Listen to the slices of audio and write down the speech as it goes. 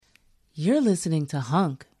You're listening to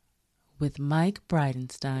Hunk with Mike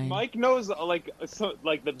Bridenstine. Mike knows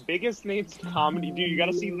the biggest names in comedy. Dude, you got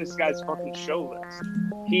to see this guy's fucking show list.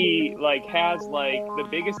 He has the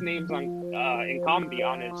biggest names on in comedy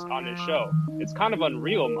on his show. It's kind of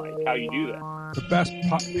unreal, Mike, how you do that. The best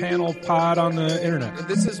panel pod on the internet. And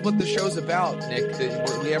this is what the show's about, Nick.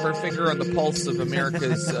 That we have our finger on the pulse of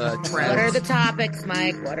America's trends. What are the topics,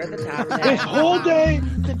 Mike? What are the topics? This whole day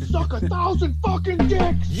can suck 1,000 fucking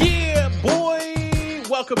dicks. Yeah, boy.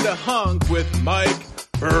 Welcome to Hunk with Mike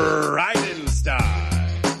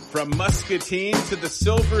Bridenstine. From Muscatine to the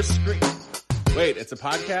Silver Screen. Wait, it's a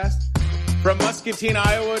podcast? From Muscatine,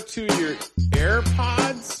 Iowa to your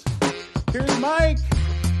AirPods? Here's Mike.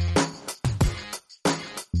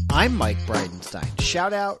 I'm Mike Bridenstine.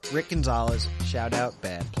 Shout out Rick Gonzalez. Shout out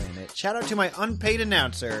Bad Planet. Shout out to my unpaid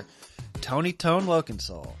announcer, Tony Tone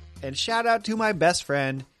Lokensoul. And shout out to my best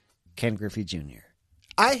friend, Ken Griffey Jr.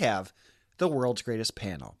 I have the world's greatest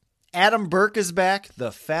panel. Adam Burke is back,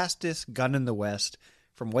 the fastest gun in the West.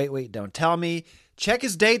 From Wait, Wait, Don't Tell Me. Check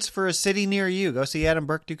his dates for a city near you. Go see Adam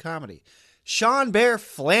Burke do comedy. Sean Bear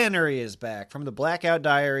Flannery is back from the Blackout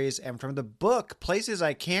Diaries and from the book Places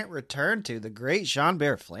I Can't Return To. The great Sean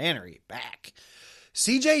Bear Flannery back.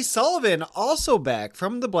 CJ Sullivan also back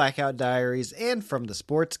from the Blackout Diaries and from the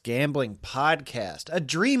Sports Gambling Podcast. A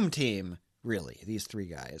dream team, really, these three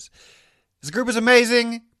guys. This group is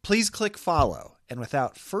amazing. Please click follow. And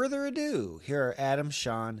without further ado, here are Adam,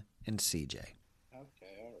 Sean, and CJ.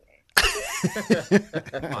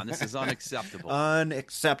 Come on, this is unacceptable.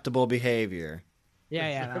 Unacceptable behavior.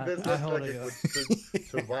 Yeah. Would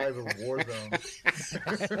survive a war zone.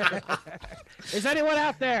 Is anyone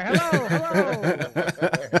out there?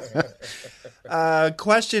 Hello.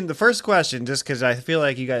 Question. The first question, just because I feel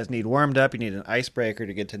like you guys need warmed up, you need an icebreaker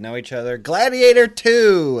to get to know each other. Gladiator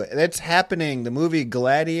 2. That's happening. The movie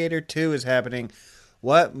Gladiator 2 is happening.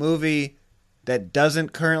 What movie that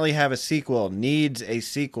doesn't currently have a sequel needs a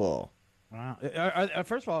sequel? Wow.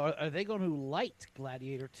 First of all, are they going to light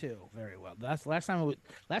Gladiator 2 very well? That's last time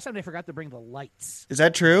they forgot to bring the lights. Is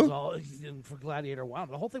that true? For Gladiator 1.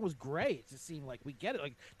 The whole thing was great. It just seemed like we get it.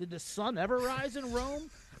 Like, did the sun ever rise in Rome?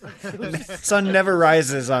 Sun never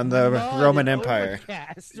rises on the Roman Empire.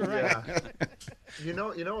 Overcast, right? Yeah. You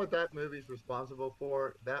know what that movie's responsible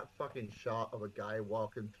for? That fucking shot of a guy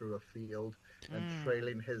walking through a field and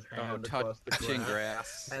trailing his hand across the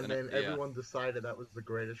grass. And then everyone decided that was the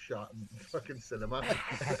greatest shot in fucking cinema.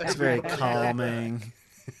 It's very calming.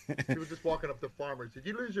 He was just walking up to farmers. Did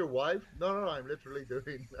you lose your wife? No. I'm literally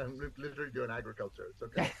doing agriculture. It's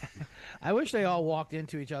okay. I wish they all walked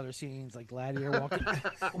into each other's scenes like Gladiator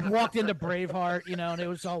walked into Braveheart, and it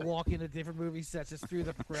was all walking to different movie sets just through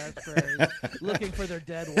the prairie, looking for their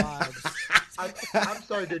dead wives. I'm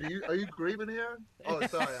sorry, dude. Are you grieving here? Oh,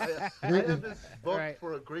 sorry. I have this book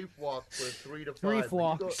for a grief walk for 3 to 5. Grief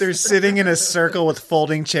walk. They're sitting in a circle with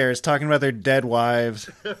folding chairs talking about their dead wives.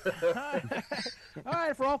 All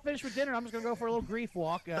right, if we're all finished with dinner, I'm just going to go for a little grief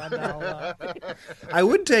walk. I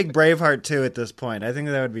would take Braveheart too at this point. I think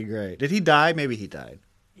that would be great. Did he die? Maybe he died.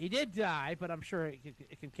 He did die, but I'm sure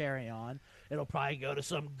it can carry on. It'll probably go to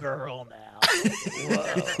some girl now.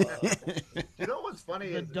 Whoa. You know what's funny?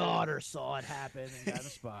 The daughter saw it happen and got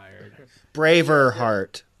inspired.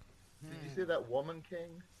 Braverheart. Did you see that Woman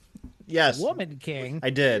King? Yes. Woman King? I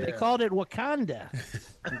did. They called it Wakanda.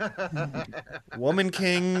 Woman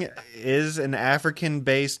King is an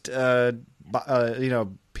African-based,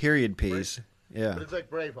 period piece. Yeah. But it's like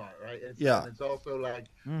Braveheart, right? It's also like,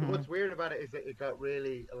 what's weird about it is that it got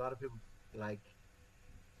really, a lot of people,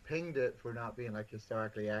 pinged it for not being,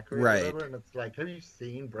 historically accurate. Right. Or whatever, and it's like, have you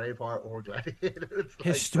seen Braveheart or Gladiator? It's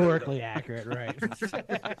historically accurate, right.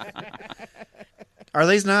 Are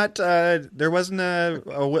these not, there wasn't a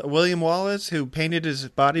William Wallace who painted his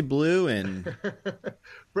body blue and...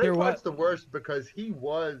 Braveheart's the worst because he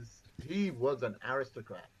was an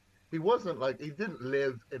aristocrat. He wasn't he didn't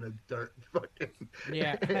live in a dirt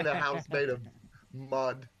in a house made of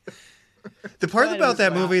mud. The part about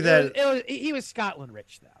that movie that... he was Scotland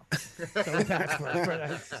rich, though. So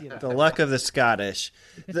the luck of the Scottish.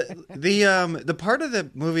 The part of the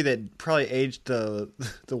movie that probably aged the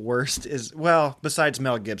worst is, well, besides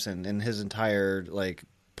Mel Gibson and his entire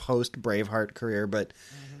post Braveheart career, but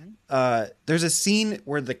there's a scene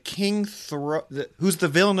where the king who's the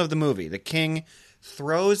villain of the movie, the king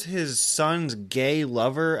throws his son's gay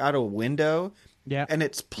lover out a window. Yeah, and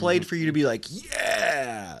it's played for you to be like,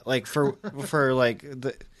 yeah, for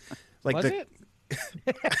the was it?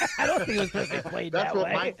 I don't think it was supposed to be played That's that what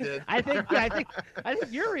way. Mike did. I think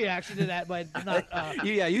your reaction to that might not.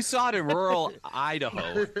 Yeah, you saw it in rural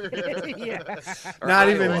Idaho. Yeah. Not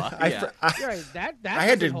Iowa. even. Yeah. Right, that I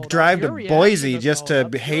had to doesn't hold drive up. to Your Boise reaction just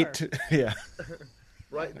doesn't to hold up, hate. sure. Yeah.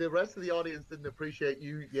 Right, the rest of the audience didn't appreciate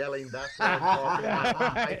you yelling that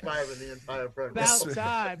high fiving the entire front. About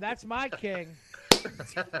time. That's my king.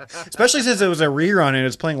 Especially since it was a rerun and it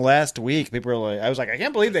was playing last week. People were like, I was like, I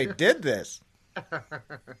can't believe they did this.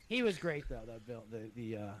 He was great though. That Bill,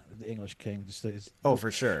 the English king. Oh,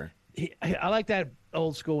 for sure. I like that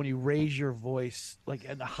old school when you raise your voice like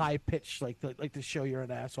in a high pitch, like to show you're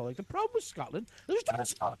an asshole. Like the problem with Scotland, there's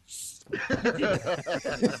just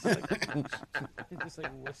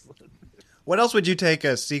like whistling. What else would you take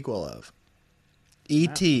a sequel of?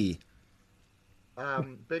 E.T.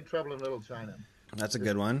 Big Trouble in Little China. That's a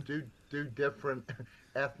good one. Do different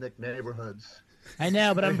ethnic neighborhoods. I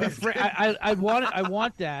know, but I'm afraid. I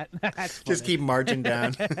want that. Just keep marching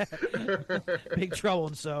down. Big Trouble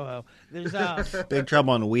in Soho. There's Big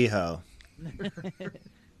Trouble in WeHo.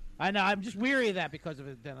 I know. I'm just weary of that because of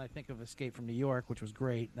it. Then I think of Escape from New York, which was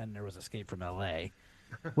great. Then there was Escape from L.A.,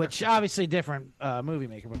 which obviously different movie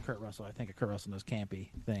maker, but Kurt Russell. I think Kurt Russell knows campy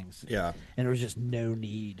things. Yeah, and there was just no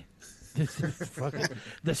need. Fucking,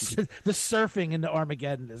 the surfing into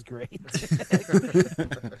Armageddon is great.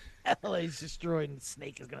 LA's destroyed and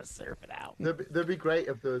Snake is gonna surf it out. That'd be great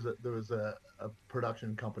if there was a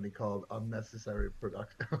production company called Unnecessary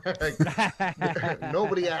Production.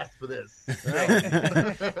 Nobody asked for this.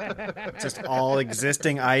 Just all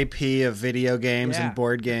existing IP of video games and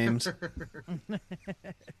board games.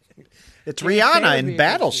 It's Rihanna in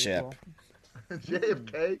Battleship.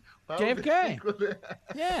 JFK. JFK.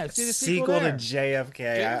 Yeah, see the sequel to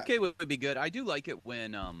JFK. JFK would be good. I do like it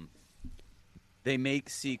when they make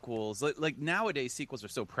sequels. Like nowadays, sequels are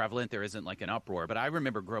so prevalent there isn't like an uproar. But I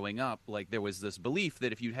remember growing up, like there was this belief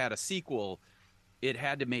that if you had a sequel, it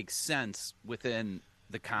had to make sense within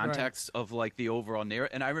the context of like the overall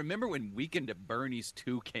narrative. And I remember when Weekend at Bernie's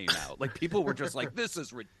 2 came out, like people were just like, "This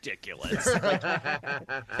is ridiculous."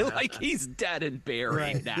 Like he's dead and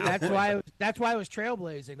buried now. That's why it was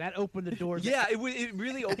trailblazing. That opened the doors. Yeah, it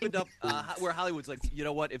really opened up where Hollywood's like, you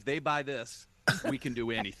know what? If they buy this, we can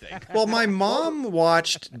do anything. Well, my mom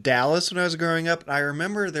watched Dallas when I was growing up. I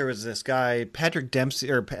remember there was this guy, Patrick Dempsey.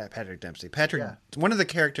 One of the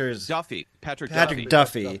characters, Patrick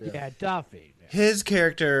Duffy. Yeah, Duffy. His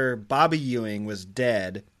character, Bobby Ewing, was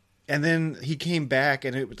dead, and then he came back,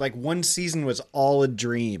 and it was like one season was all a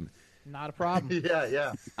dream. Not a problem.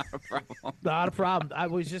 Yeah. Not a problem. I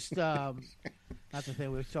was just not the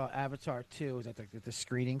thing. We saw Avatar 2. Was that the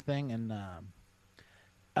screening thing? And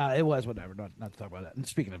it was whatever. Not to talk about that. And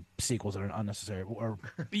speaking of sequels that are unnecessary, or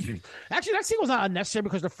actually, that sequel's not unnecessary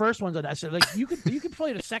because the first one's unnecessary. Like you could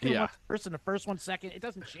play the second one first and the first one second. It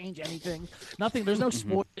doesn't change anything. Nothing. There's no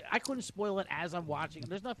spoil. I couldn't spoil it as I'm watching.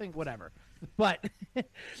 There's nothing. Whatever. But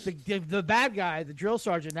the bad guy, the drill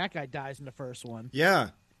sergeant, that guy dies in the first one. Yeah.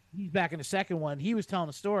 He's back in the second one. He was telling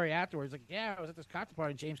a story afterwards. Like, yeah, I was at this cocktail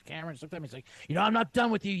party. And James Cameron looked at me. He's like, I'm not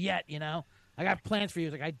done with you yet. I got plans for you.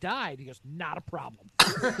 He's like, I died. He goes, not a problem.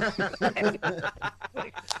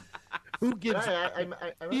 Like, who gives? I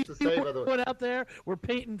have to say, by the way, put out there, we're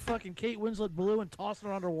painting fucking Kate Winslet blue and tossing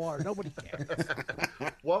her underwater. Nobody cares.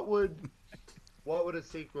 What would a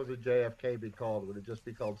sequel to JFK be called? Would it just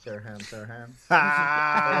be called Sirhan?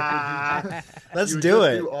 Let's do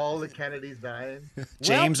it. Do all the Kennedys dying.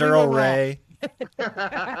 James Earl Ray.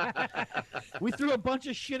 We threw a bunch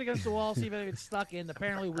of shit against the wall, see if it stuck in.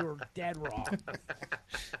 Apparently, we were dead wrong.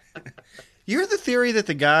 You heard the theory that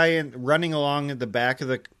the guy running along at the back of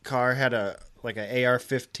the car had an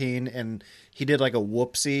AR-15, and he did like a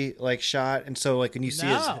whoopsie shot, and so like when you see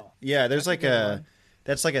there's like a.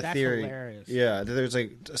 That's like a theory. Hilarious. Yeah, there's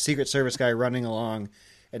like a Secret Service guy running along,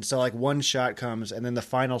 and so like one shot comes, and then the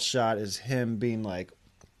final shot is him being like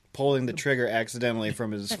pulling the trigger accidentally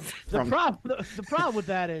from his. The problem with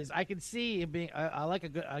that is I can see him being. I like a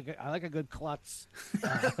good klutz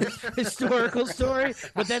historical story,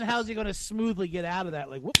 but then how's he going to smoothly get out of that?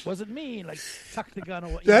 Like, whoop, wasn't me. Like, tuck the gun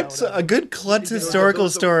away. That's a good klutz historical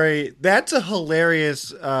story. That's a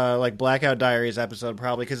hilarious like Blackout Diaries episode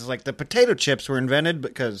probably because it's like the potato chips were invented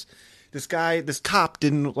because this cop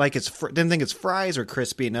didn't think his fries were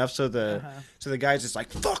crispy enough, so the guy's just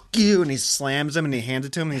like, fuck you, and he slams them and he hands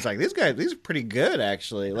it to him, and he's like, these are pretty good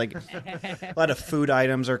actually. Like a lot of food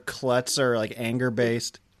items or klutz or like anger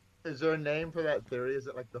based. Is there a name for that theory? Is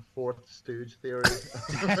it like the Fourth Stooge theory?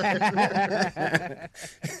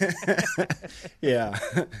 Yeah.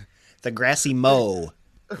 The grassy mow.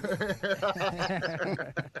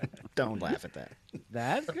 Don't laugh at that.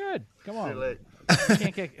 That's good. Come on.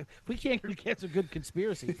 We can't get some good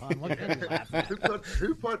conspiracy pun. What can you laugh at?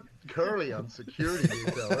 Who put Curly on security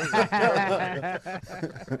detail?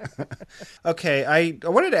 Okay, I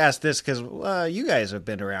wanted to ask this because you guys have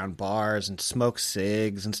been around bars and smoke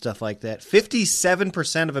cigs and stuff like that.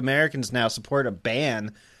 57% of Americans now support a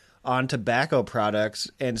ban on tobacco products,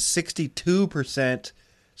 and 62%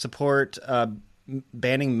 support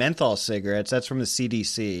banning menthol cigarettes. That's from the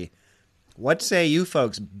CDC. What say you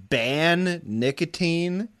folks? Ban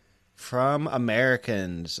nicotine from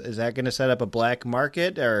Americans. Is that going to set up a black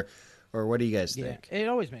market, or what do you guys think? It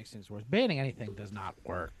always makes things worse. Banning anything does not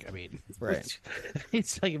work. I mean, right?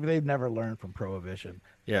 It's like they've never learned from prohibition.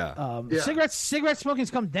 Yeah. Cigarette smoking's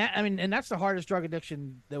come down. I mean, and that's the hardest drug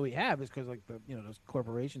addiction that we have is because like those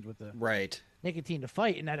corporations with the nicotine to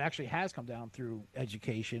fight, and that actually has come down through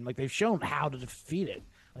education. Like they've shown how to defeat it.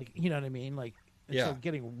 Like you know what I mean? Like so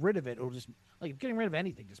getting rid of it, or just like getting rid of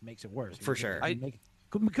anything, just makes it worse. For sure.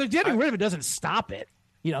 Because getting rid of it doesn't stop it.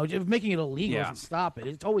 You know, just making it illegal doesn't stop it.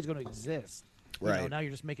 It's always going to exist. Right. You know, now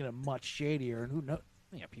you're just making it much shadier, and who knows?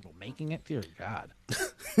 People making it. Dear God.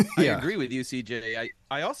 I agree with you, CJ.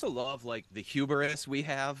 I also love like the hubris we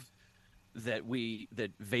have that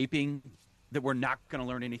vaping, that we're not going to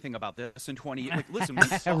learn anything about this in 20 years. Like, listen, we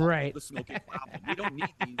solved the smoking problem. We don't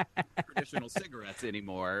need these traditional cigarettes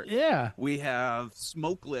anymore. Yeah. We have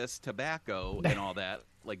smokeless tobacco and all that,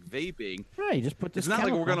 like vaping. Right, just put this. It's not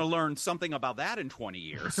like we're going to learn something about that in 20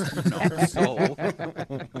 years. So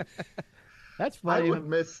that's funny.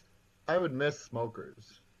 I would miss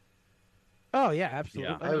smokers. Oh yeah,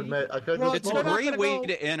 absolutely. Yeah. I would admit, it's a great way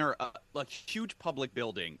to enter a huge public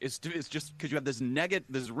building. It's just because you have this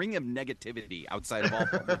ring of negativity outside of all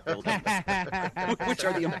public buildings, which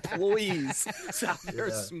are the employees out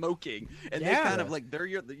there smoking, and they kind of like they're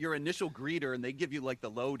your initial greeter, and they give you like the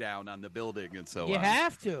lowdown on the building, and so you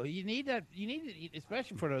have to. You need that. You need it,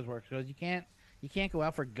 especially for those work shows. You can't go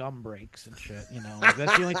out for gum breaks and shit. You know, like,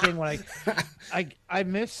 that's the only thing when I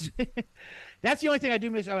miss. That's the only thing I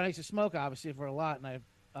do miss. I used to smoke, obviously, for a lot, and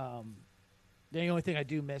the only thing I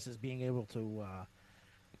do miss is being able to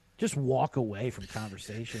just walk away from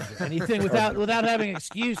conversations or anything without having an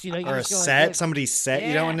excuse. You know, or a set, like, somebody's set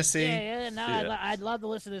you don't want to see. I'd love to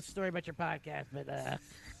listen to this story about your podcast, but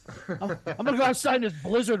I'm gonna go outside in this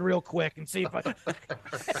blizzard real quick and see if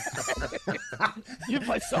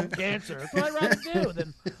I some cancer. That's what I'd rather do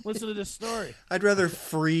than listen to this story. I'd rather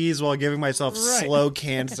freeze while giving myself slow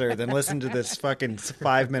cancer than listen to this fucking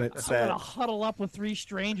 5-minute set. I'm gonna huddle up with 3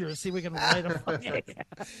 strangers and see if we can light a fucking.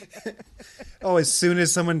 Oh, as soon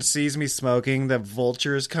as someone sees me smoking, the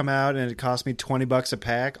vultures come out and it costs me $20 a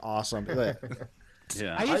pack. Awesome.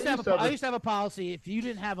 Yeah. I used to have a policy. If you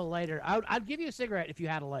didn't have a lighter, I'd give you a cigarette if you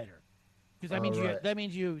had a lighter, because that means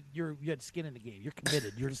you had skin in the game. You're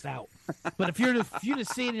committed. You're just out. But if you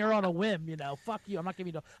just see and you're on a whim, you know, fuck you. I'm not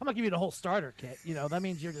giving you the whole starter kit. You know, that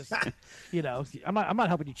means you're just, you know, I'm not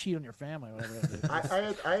helping you cheat on your family or whatever.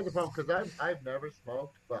 I had the problem because I've never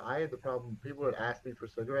smoked, but I had the problem. People would ask me for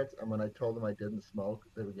cigarettes, and when I told them I didn't smoke,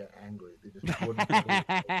 they would get angry. They just wouldn't.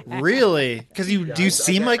 Really? Because do you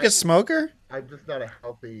seem like a smoker? I'm just not I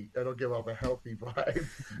don't give off a healthy vibe.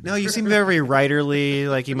 No, you seem very writerly,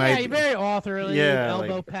 like you might. Yeah, you're very authorly. Yeah,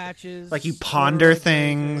 elbow patches. Like you ponder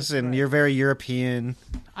things, and you're very European.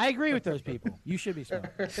 I agree with those people. You should be smoking.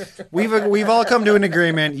 We've all come to an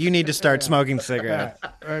agreement. You need to start smoking cigarettes.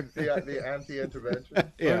 The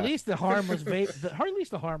anti-intervention. Yeah. Or at least the harmless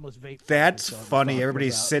vape. That's funny.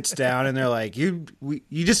 Everybody sits down and they're like, you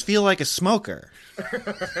just feel like a smoker.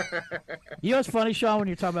 You know what's funny, Sean, when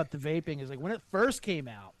you're talking about the vaping is like when it first came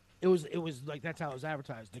out, it was like that's how it was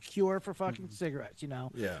advertised. The cure for fucking cigarettes, you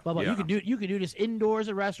know. Yeah. Blah, blah. Yeah. You could do this indoors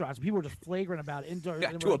at restaurants. People were just flagrant about it indoors.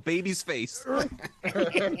 Yeah, to a baby's face.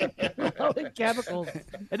 Chemicals.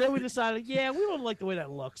 And then we decided, we don't like the way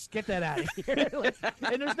that looks. Get that out of here.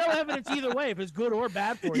 And there's no evidence either way if it's good or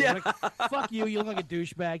bad for you. Like, fuck you. You look like a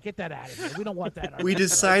douchebag. Get that out of here. We don't want that. We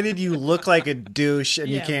decided you look like a douche and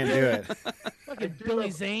you can't do it. Fucking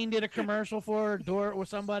Billy Zane did a commercial for Dorf or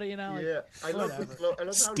somebody, you know. Like, I love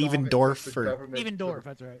Steven Dorff. Steven Dorff,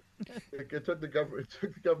 that's right. It took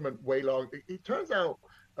the government way long. It turns out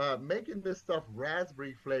making this stuff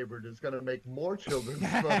raspberry flavored is going to make more children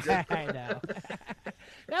smoke it. I know.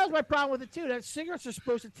 That was my problem with it too. That cigarettes are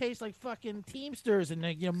supposed to taste like fucking Teamsters and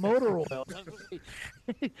motor oil.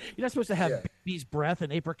 You're not supposed to have baby's breath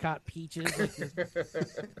and apricot peaches.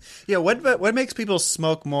 Yeah, what makes people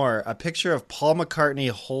smoke more? A picture of Paul McCartney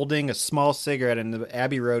holding a small cigarette in the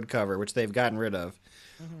Abbey Road cover, which they've gotten rid of,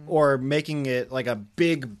 or making it like a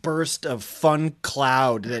big burst of fun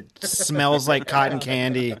cloud that smells like cotton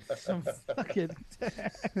candy. Some fucking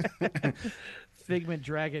Figment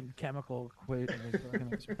Dragon chemical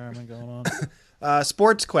experiment going on.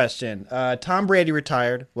 Sports question. Tom Brady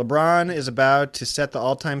retired. LeBron is about to set the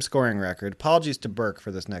all-time scoring record. Apologies to Burke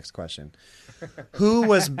for this next question. Who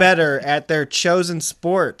was better at their chosen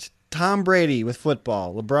sport? Tom Brady with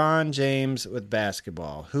football, LeBron James with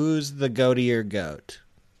basketball. Who's the goatier goat?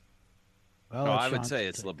 I would say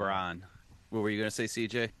it's LeBron. What were you going to say,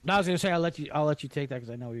 CJ? No, I was going to say I'll let you take that because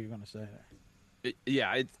I know what you're going to say.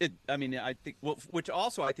 I think, which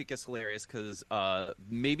also I think is hilarious because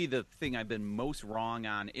maybe the thing I've been most wrong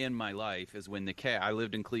on in my life is when I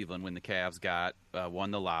lived in Cleveland when the Cavs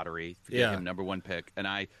won the lottery, him number one pick, and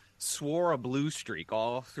I swore a blue streak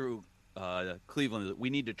all through Cleveland that we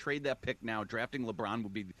need to trade that pick now. Drafting LeBron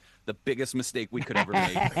would be the biggest mistake we could ever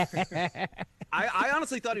make. I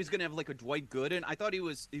honestly thought he was going to have like a Dwight Gooden. I thought he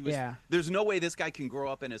was. Yeah. There's no way this guy can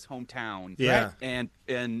grow up in his hometown. Yeah. Right?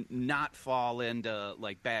 And not fall into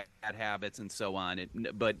like bad habits and so on.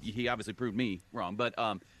 But he obviously proved me wrong. But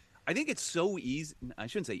I think it's so easy. I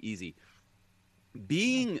shouldn't say easy.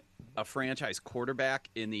 Being a franchise quarterback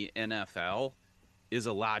in the NFL is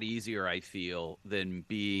a lot easier, I feel, than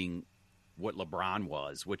being what LeBron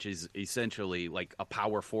was, which is essentially like a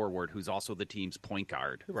power forward who's also the team's point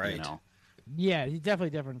guard. Right. You know? Yeah, he's definitely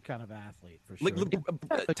a different kind of athlete, for sure.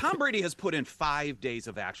 Tom Brady has put in 5 days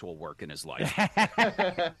of actual work in his life.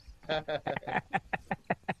 That's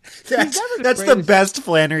the best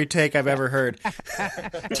Flannery take I've ever heard.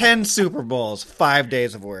 10 Super Bowls, 5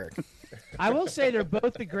 days of work. I will say they're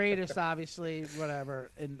both the greatest, obviously, whatever,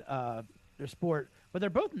 in their sport, but they're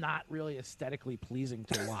both not really aesthetically pleasing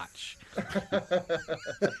to watch.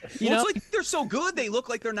 It's like they're so good they look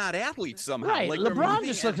like they're not athletes somehow. Right. Like LeBron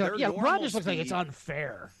just looks like LeBron just looks like it's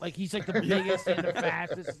unfair. Like he's like the biggest and the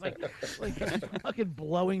fastest, like fucking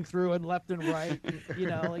blowing through and left and right.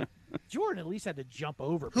 Like Jordan at least had to jump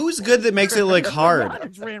over. Who's good that makes it look hard? LeBron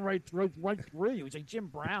just ran right through you. He's like Jim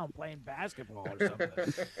Brown playing basketball or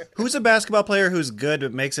something. Who's a basketball player who's good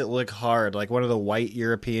but makes it look hard? Like one of the white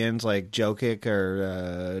Europeans, like Jokic or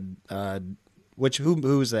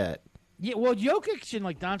who's that? Yeah, well, Jokic and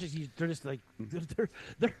like Doncic, they're just like they're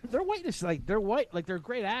whiteness, like they're white, like they're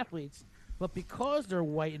great athletes, but because they're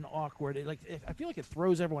white and awkward, I feel like it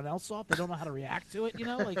throws everyone else off. They don't know how to react to it,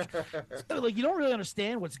 like you don't really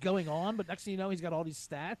understand what's going on, but next thing you know, he's got all these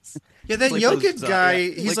stats. Yeah, that like Jokic those, guy,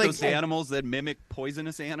 he's like those animals that mimic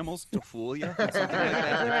poisonous animals to fool you.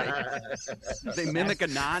 They mimic a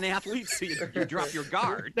non-athlete, so you drop your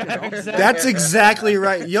guard. That's exactly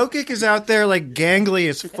right. Jokic is out there like gangly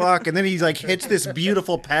as fuck, and then he like hits this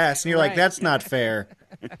beautiful pass, and you're like, that's not fair.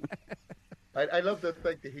 I love the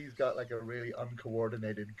fact that he's got like a really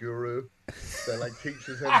uncoordinated guru that like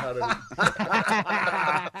teaches him how to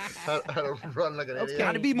run like an idiot.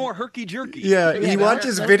 Got to be more herky jerky. Yeah, he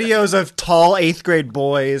watches videos of tall 8th grade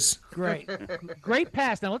boys. Great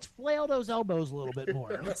pass. Now let's flail those elbows a little bit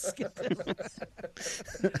more. Let's get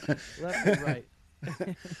left and right.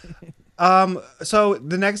 So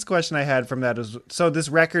the next question I had from that is, so this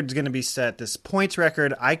record's going to be set, this points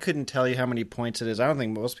record. I couldn't tell you how many points it is. I don't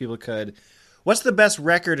think most people could. What's the best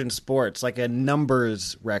record in sports, like a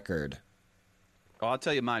numbers record? Oh, I'll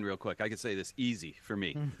tell you mine real quick. I can say this easy for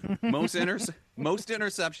me. Most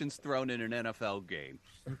interceptions thrown in an NFL game,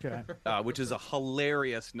 okay, which is a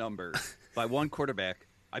hilarious number by one quarterback.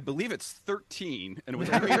 I believe it's 13, and it was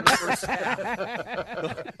only in the first half.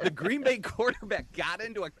 The Green Bay quarterback got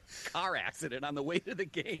into a car accident on the way to the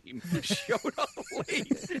game, showed up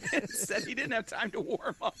late, and said he didn't have time to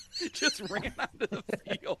warm up, just ran onto the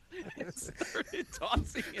field and started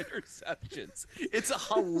tossing interceptions. It's a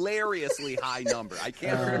hilariously high number. I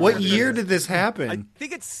can't remember. What year did this happen? I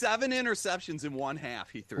think it's 7 interceptions in one half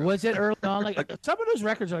he threw. Was it early on? Like some of those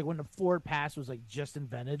records are like when the forward pass was like just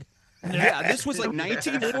invented. Yeah, this was like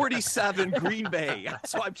 1947 Green Bay.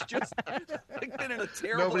 So I'm just been in a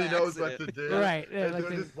terrible Nobody knows accident. what to do. Right. Yeah, they're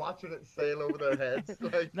just watching it sail over their heads.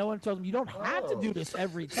 Like, no one told them you don't have to do this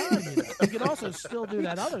every time. You can also still do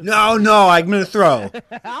that other No, I'm going to throw.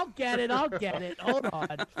 I'll get it. Hold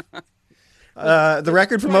on. The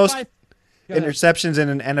record for most interceptions in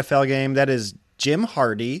an NFL game, that is Jim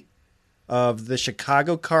Hardy of the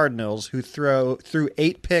Chicago Cardinals, who threw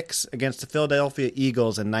 8 picks against the Philadelphia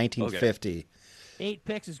Eagles in 1950. Okay. 8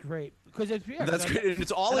 picks is great. That's great.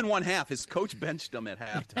 It's all in one half. His coach benched him at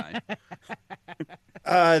halftime.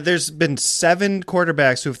 There's been 7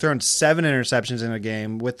 quarterbacks who've thrown 7 interceptions in a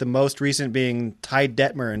game, with the most recent being Ty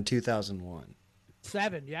Detmer in 2001.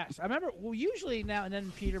 7, yes. I remember. Well, usually now and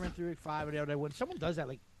then Peterman through week 5, and when someone does that,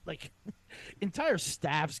 like entire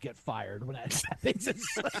staffs get fired when that happens.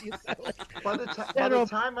 It's like, by the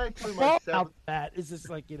time I threw my 7th, that is just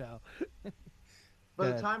like By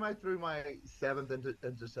the time I threw my 7th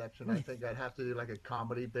interception, I think I'd have to do like a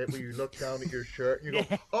comedy bit where you look down at your shirt and you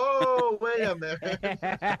go, "Oh, wait a minute."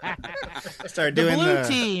 Start doing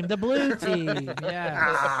the blue team.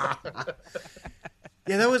 Yeah.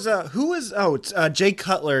 Yeah, that was who was it's Jay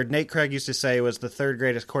Cutler. Nate Craig used to say was the third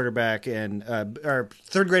greatest quarterback or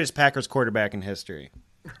third greatest Packers quarterback in history,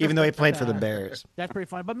 even though he played for the Bears. That's pretty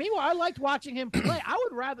funny. But meanwhile, I liked watching him play. I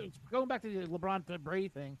would rather, going back to the LeBron Brady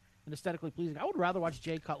thing and aesthetically pleasing, I would rather watch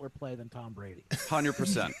Jay Cutler play than Tom Brady.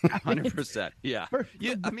 100%. 100%. Yeah.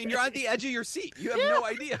 I mean, you're on the edge of your seat. You have no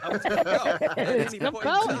idea how it's going to go at any point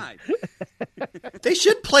in time. They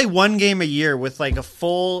should play one game a year with like a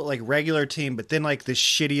full like regular team, but then like the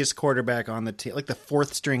shittiest quarterback on the team, like the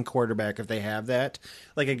 4th string quarterback, if they have that,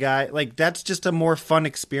 like a guy like that's just a more fun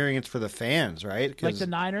experience for the fans, right? Like the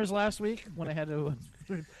Niners last week when they had to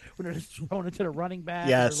when they're thrown into the running back.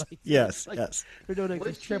 Yes, yes. They're doing like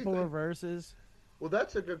these triple reverses. Well,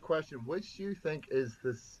 that's a good question. Which do you think is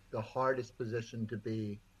the hardest position to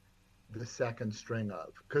be the second string of?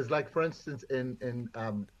 Because, like, for instance, in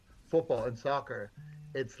football and soccer,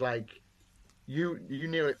 it's like you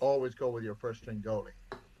nearly always go with your first string goalie.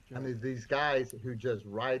 And there's these guys who just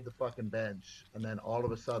ride the fucking bench, and then all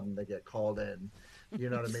of a sudden they get called in. You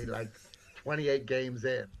know what I mean? Like 28 games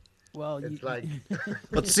in. Well, it's like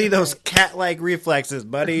let's see those cat-like reflexes,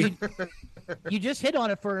 buddy. You just hit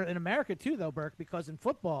on it in America too, though, Burke, because in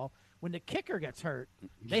football, when the kicker gets hurt,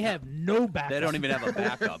 they have no backup. They don't even have a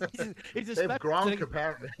backup. They have Gronk,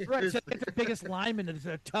 apparently. Right, so they get the biggest lineman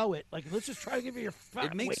to tow it. Like, let's just try to give you your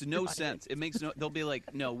It makes no sense. It makes no. They'll be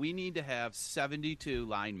like, no, we need to have 72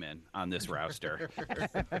 linemen on this roster.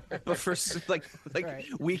 But for like right.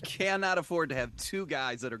 We cannot afford to have 2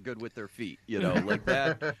 guys that are good with their feet. You know, like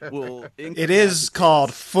that will. It is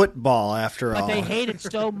called football, after all. But they hate it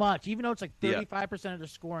so much, even though it's like 35% of their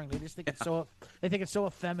scoring. They just think it's so. They think it's so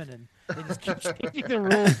effeminate. They just keep changing the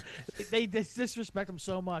rules. They disrespect them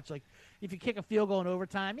so much. Like, if you kick a field goal in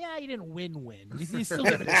overtime, you didn't win. You still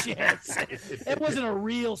have a chance. It wasn't a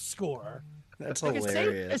real score. That's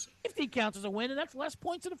hilarious. A safety counts as a win, and that's less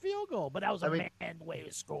points in a field goal. But that was a man way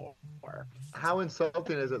to score. How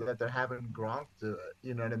insulting is it that they're having Gronk do it?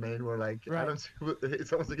 You know what I mean? We're like, right. I don't see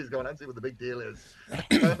it's almost like he's going, I don't see what the big deal is.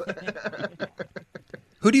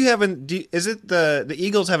 Who do you have is it the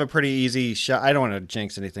Eagles have a pretty easy shot? I don't want to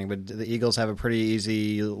jinx anything, but the Eagles have a pretty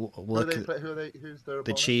easy look. Who's their opponent?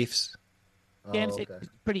 The Chiefs. Oh, okay.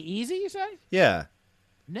 Pretty easy, you say? Yeah.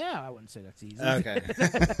 No, I wouldn't say that's easy. Okay.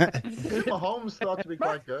 Mahomes thought to be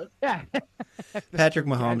quite good. Yeah. Patrick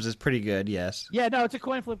Mahomes is pretty good, yes. Yeah, no, it's a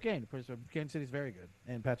coin flip game. Kansas City's very good,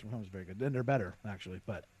 and Patrick Mahomes is very good. And they're better, actually,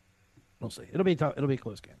 but we'll see. It'll be tough. It'll be a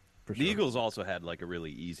close game. The Eagles also had like a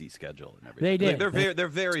really easy schedule and everything. They did. Like, they're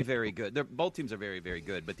very, very good. Both teams are very, very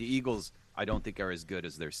good, but the Eagles I don't think are as good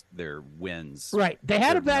as their wins. Right. They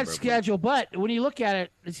had a bad schedule, but when you look at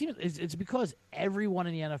it, it seems it's because everyone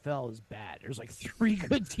in the NFL is bad. There's like 3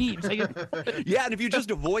 good teams. Yeah, and if you just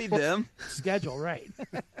avoid them, schedule right.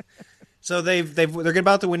 So they're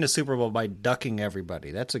about to win the Super Bowl by ducking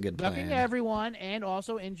everybody. That's a good plan. Ducking everyone and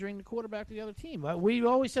also injuring the quarterback to the other team. We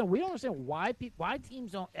always said we don't understand why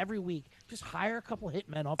teams don't every week just hire a couple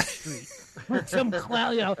hitmen off the street. Some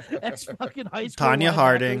clown, ex fucking high school. Tanya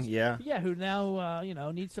Harding, yeah, who now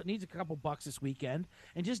needs a couple bucks this weekend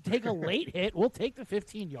and just take a late hit. We'll take the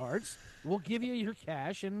 15 yards. We'll give you your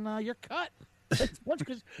cash and your cut.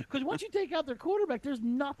 Because once you take out their quarterback, there's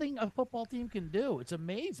nothing a football team can do. It's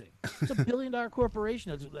amazing. It's a $1 billion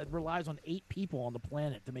corporation that relies on 8 people on the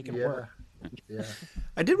planet to make it work. Yeah.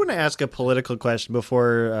 I did want to ask a political question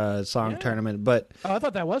before song tournament, but I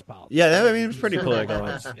thought that was politics. Yeah, it was pretty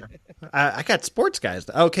political. I got sports guys.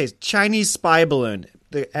 Okay, Chinese spy balloon.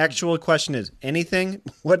 The actual question is anything.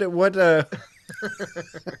 What?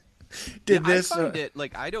 Did this? I find it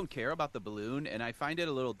like I don't care about the balloon, and I find it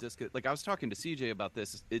a little like I was talking to CJ about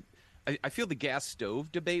this. I feel the gas stove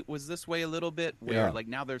debate was this way a little bit, where like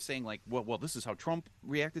now they're saying like, well, this is how Trump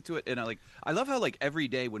reacted to it, and I love how like every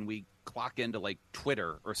day when we clock into like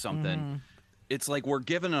Twitter or something, it's like we're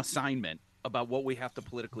given an assignment about what we have to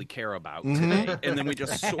politically care about today, and then we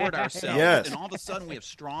just sort ourselves, and all of a sudden we have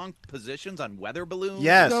strong positions on weather balloons.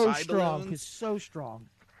 Yes, so strong. It's so strong.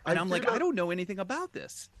 And I'm like, I don't know anything about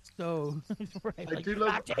this. So, right, I do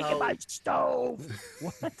love taking my stove.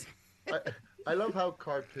 What? I love how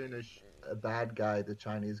cartoonish a bad guy the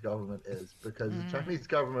Chinese government is, because the Chinese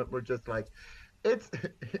government were just like,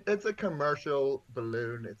 It's a commercial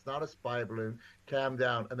balloon. It's not a spy balloon. Calm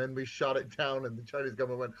down. And then we shot it down, and the Chinese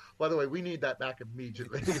government went, by the way, we need that back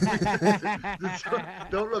immediately.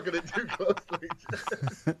 Don't look at it too closely.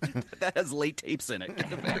 That has late tapes in it.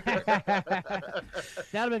 That'd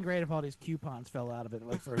have been great if all these coupons fell out of it,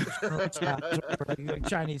 like for like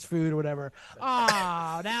Chinese food or whatever.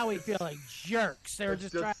 Oh, now we feel like jerks. They were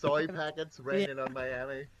just soy packets raining on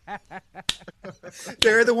Miami.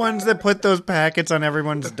 They're the ones that put those packets on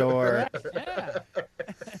everyone's door. Yeah.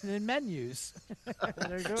 And then menus.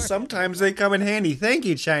 Sometimes they come in handy. Thank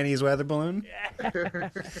you, Chinese weather balloon.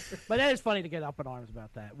 But that is funny to get up in arms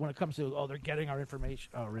about that when it comes to, they're getting our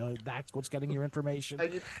information. Oh, really? That's what's getting your information?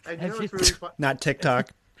 And you know what's really fun? Not TikTok.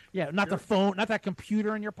 Yeah, not the phone, not that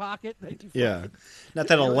computer in your pocket. Yeah, not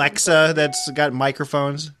that Alexa that's got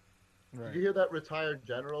microphones. Right. Did you hear that retired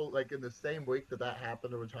general, like in the same week that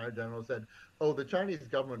happened, the retired general said, oh, the Chinese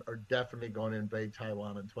government are definitely going to invade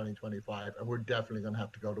Taiwan in 2025, and we're definitely going to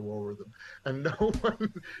have to go to war with them. And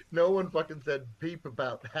no one fucking said beep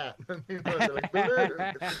about that.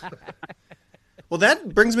 Well,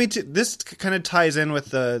 that brings me to, this kind of ties in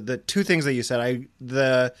with the two things that you said.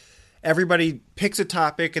 Everybody picks a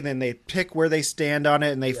topic, and then they pick where they stand on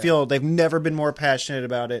it, and they feel they've never been more passionate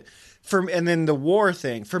about it. And then the war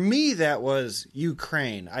thing. For me, that was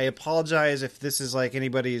Ukraine. I apologize if this is like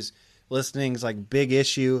anybody's listening's like big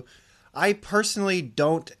issue. I personally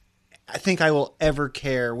don't think I will ever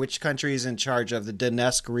care which country is in charge of the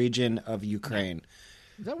Donetsk region of Ukraine.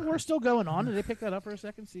 Is that war still going on? Did they pick that up for a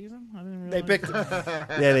second season? I didn't realize.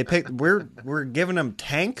 They picked. We're giving them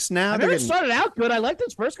tanks now. It started out good. I liked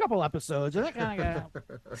those first couple episodes, and that kind of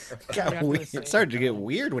got weird. It started to get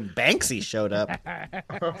weird when Banksy showed up.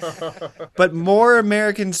 But more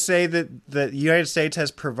Americans say that the United States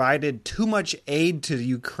has provided too much aid to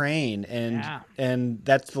Ukraine, and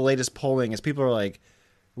that's the latest polling. As people are like,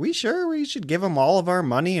 "Are we sure we should give them all of our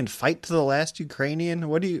money and fight to the last Ukrainian?"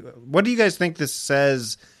 What do you guys think this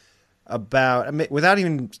says about? I mean, without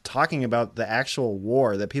even talking about the actual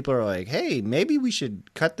war, that people are like, "Hey, maybe we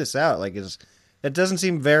should cut this out." Like, it doesn't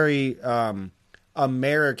seem very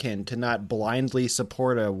American to not blindly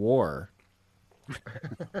support a war.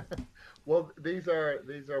 Well, these are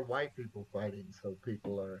white people fighting, so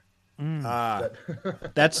people are.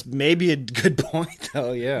 That's maybe a good point,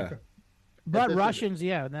 though. Yeah. But Russians,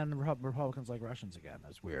 and then Republicans like Russians again.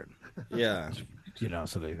 That's weird. Yeah,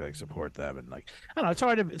 so they like support them, and like I don't know. It's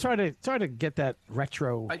hard to get that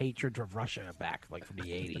retro hatred of Russia back, like from the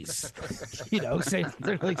 '80s. Say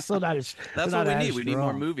they're like still not as. That's what we need. We need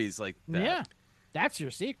more movies like that. Yeah, that's your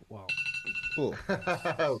sequel. Cool.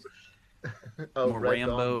 More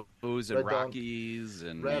Rambos and Rockies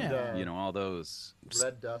and all those.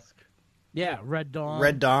 Red Dusk. Yeah, Red Dawn.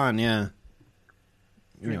 Red Dawn. Yeah.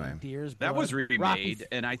 Anyway, that was remade,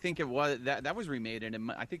 and I think it was that was remade,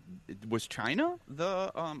 and I think it was China.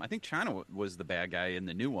 I think China was the bad guy in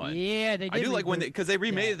the new one. Yeah, they did. I do like when because they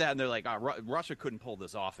remade that, and they're like, Russia couldn't pull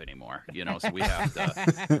this off anymore, so we have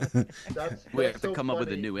to come up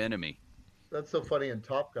with a new enemy. That's so funny in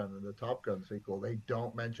Top Gun, in the Top Gun sequel, they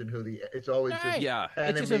don't mention it's always just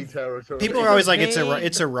enemy territory. People are always like,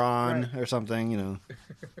 it's Iran or something,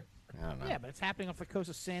 I don't know. Yeah, but it's happening off the coast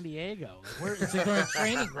of San Diego. It's like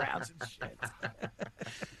training grounds and shit.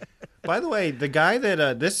 By the way, the guy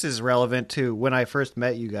that this is relevant to when I first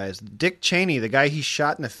met you guys, Dick Cheney, the guy he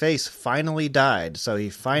shot in the face, finally died. So he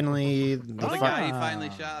finally... the guy he finally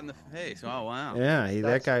shot in the face. Oh, wow. Yeah,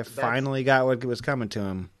 that guy finally got what was coming to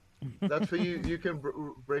him. That's for you. You can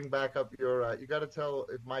bring back up your... you got to tell,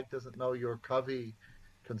 if Mike doesn't know, your Covey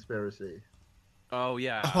conspiracy. Oh,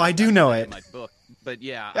 yeah. Oh, I do know it. In my book. But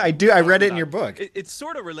yeah. I do. I read it in your book. It's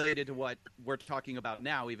sort of related to what we're talking about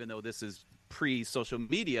now, even though this is pre-social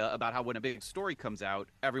media, about how when a big story comes out,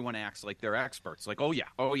 everyone acts like they're experts. Like, oh, yeah,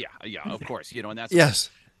 of course. And that's... Yes.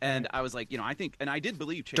 And I was like, I think... And I did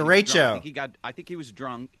believe... Derecho. I think he was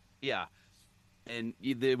drunk. Yeah. And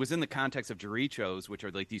it was in the context of derechos, which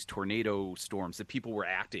are like these tornado storms that people were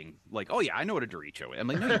acting like, oh, yeah, I know what a derecho is. I'm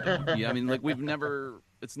like, no, you don't. I mean, like,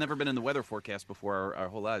 it's never been in the weather forecast before our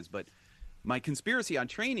whole lives. But my conspiracy on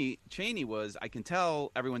Cheney was, I can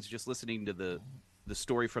tell everyone's just listening to the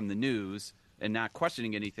story from the news and not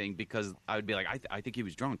questioning anything, because I would be like, I think he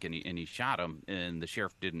was drunk and he shot him and the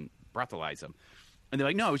sheriff didn't breathalyze him. And they're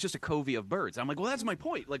like, no, it was just a covey of birds. I'm like, well, that's my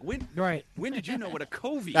point. Like, when did you know what a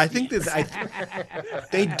covey I think is?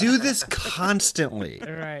 They do this constantly.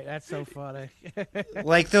 Right, that's so funny.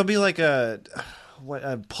 Like, there'll be like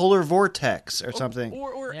polar vortex or something.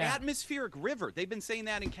 Or atmospheric river. They've been saying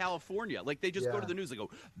that in California. Like, they just go to the news, they go,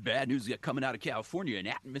 bad news coming out of California, an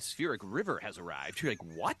atmospheric river has arrived. You're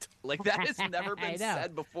like, what? Like, that has never been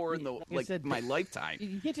said before in my lifetime.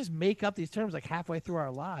 You can't just make up these terms like halfway through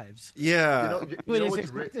our lives. Yeah. We just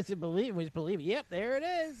expect us to believe. We just believe. Yep, there it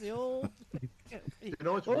is. The old. You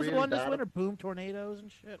know what's what was really the one this bad? winter? Boom tornadoes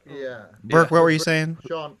and shit. Yeah. Burke, what were you saying?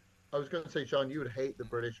 Sean, I was going to say, Sean, you would hate the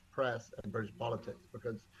British press and British politics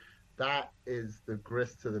because that is the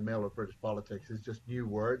grist to the mill of British politics. It's just new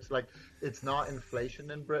words. Like, it's not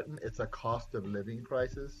inflation in Britain; it's a cost of living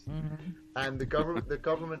crisis. Mm-hmm. And the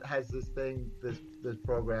government has this thing, this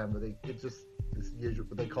program that it's just this usual,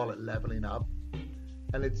 but they call it leveling up.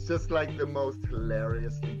 And it's just like the most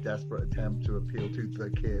hilariously desperate attempt to appeal to the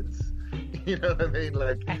kids. You know what I mean?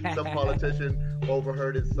 Like, some politician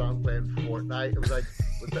overheard his son playing Fortnite. It was like,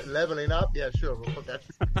 was that leveling up? Yeah, sure. We'll put that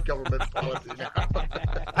government policy now.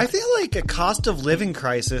 I feel like a cost of living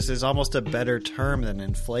crisis is almost a better term than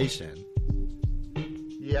inflation.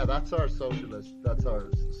 Yeah, that's our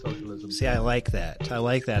socialism. See, I like that. I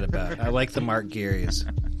like the Mark Gearys.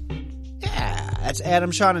 Yeah, that's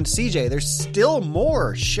Adam, Sean, and CJ. There's still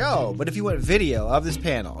more show, but if you want video of this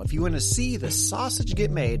panel, if you want to see the sausage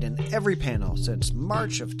get made in every panel since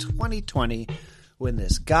March of 2020, when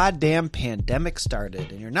this goddamn pandemic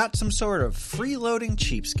started, and you're not some sort of freeloading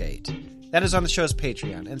cheapskate, that is on the show's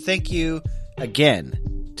Patreon. And thank you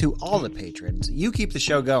again to all the patrons. You keep the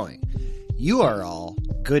show going. You are all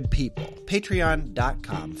good people.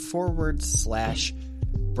 Patreon.com/Brido.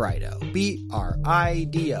 BRIDO.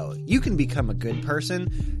 You can become a good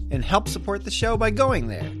person and help support the show by going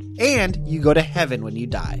there. And you go to heaven when you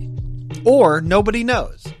die. Or nobody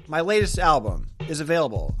knows. My latest album is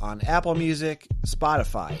available on Apple Music,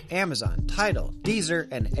 Spotify, Amazon, Tidal, Deezer,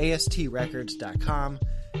 and ASTRecords.com.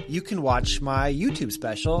 You can watch my YouTube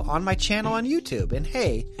special on my channel on YouTube. And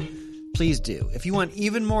hey, please do. If you want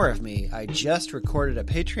even more of me, I just recorded a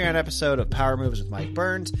Patreon episode of Power Moves with Mike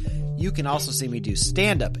Burns. You can also see me do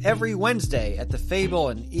stand-up every Wednesday at the Fable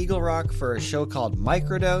in Eagle Rock for a show called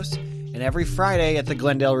Microdose, and every Friday at the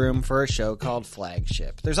Glendale Room for a show called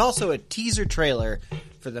Flagship. There's also a teaser trailer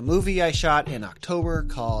for the movie I shot in October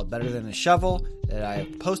called Better Than a Shovel that I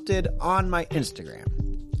posted on my Instagram.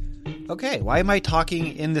 Okay, why am I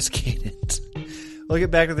talking in this cadence? We'll get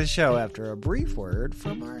back to the show after a brief word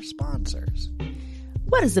from our sponsors.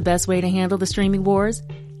 What is the best way to handle the streaming wars?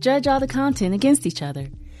 Judge all the content against each other.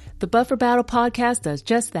 The Buffer Battle podcast does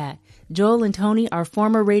just that. Joel and Tony are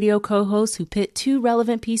former radio co-hosts who pit two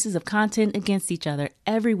relevant pieces of content against each other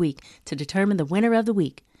every week to determine the winner of the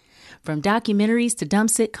week. From documentaries to dumb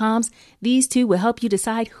sitcoms, these two will help you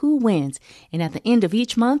decide who wins. And at the end of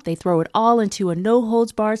each month, they throw it all into a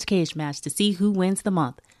no-holds-barred cage match to see who wins the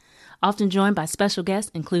month. Often joined by special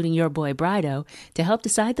guests, including your boy Brido, to help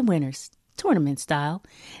decide the winners, tournament style.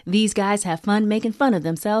 These guys have fun making fun of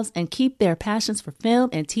themselves and keep their passions for film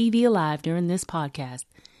and TV alive during this podcast.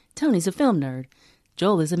 Tony's a film nerd,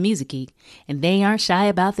 Joel is a music geek, and they aren't shy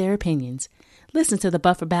about their opinions. Listen to the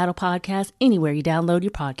Buffer Battle podcast anywhere you download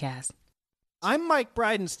your podcast. I'm Mike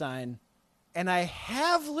Bridenstine, and I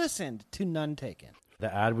have listened to None Taken.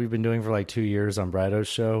 The ad we've been doing for like 2 years on Brido's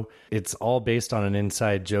show, it's all based on an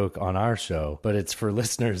inside joke on our show, but it's for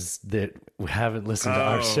listeners that haven't listened to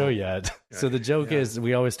our show yet. So the joke is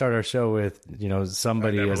we always start our show with,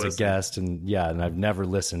 somebody as a guest, and I've never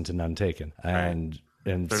listened to None Taken. And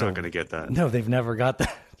they're not going to get that. No, they've never got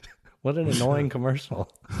that. What an annoying commercial.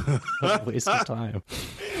 What a waste of time.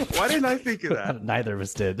 Why didn't I think of that? Neither of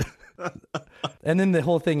us did. And then the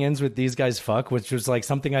whole thing ends with these guys fuck, which was like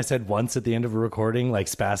something I said once at the end of a recording, like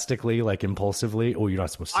spastically, like impulsively. Oh, you're not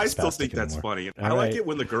supposed to say I still think anymore. That's funny. All I like right. it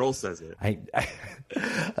when the girl says it.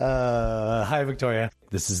 Hi, Victoria.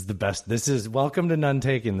 This is the best. This is welcome to None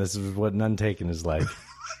Taken. This is what None Taken is like.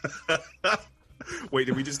 Wait,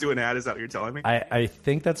 did we just do an ad? Is that what you're telling me? I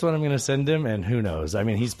think that's what I'm going to send him, and who knows? I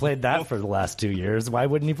mean, he's played that for the last 2 years. Why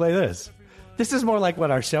wouldn't he play this? This is more like what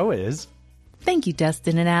our show is. Thank you,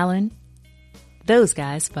 Dustin and Alan. Those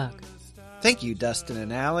guys fuck. Thank you, Dustin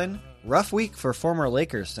and Alan. Rough week for former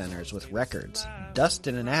Lakers centers with records.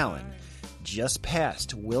 Dustin and Alan just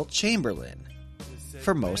passed Wilt Chamberlain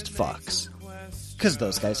for most fucks. Because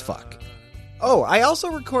those guys fuck. Oh, I also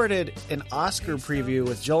recorded an Oscar preview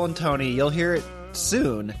with Joel and Tony. You'll hear it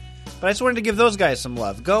soon. But I just wanted to give those guys some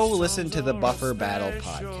love. Go listen to the Buffer Battle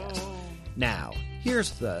podcast. Now,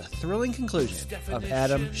 here's the thrilling conclusion of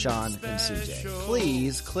Adam, Sean, and CJ.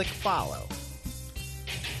 Please click follow.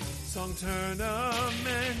 Song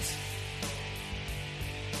tournament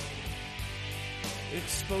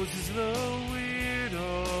exposes the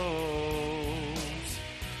weirdos.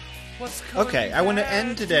 Okay, I want to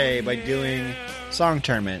end today by doing song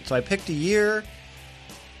tournament. So I picked a year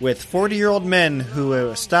with 40-year-old men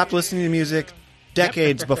who stopped listening to music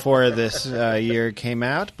decades before this year came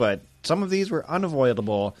out, but some of these were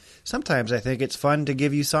unavoidable. Sometimes I think it's fun to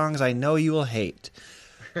give you songs I know you will hate.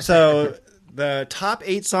 So the top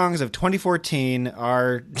 8 songs of 2014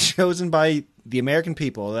 are chosen by the American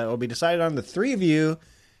people. That will be decided on the 3 of you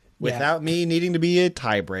without me needing to be a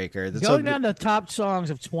tiebreaker. Going down the top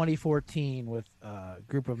songs of 2014 with a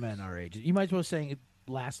group of men our age. You might as well say it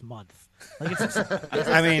last month. Like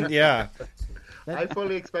I mean, yeah. I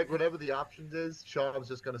fully expect whatever the options is, Sean's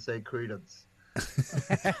just going to say Creedence.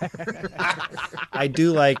 I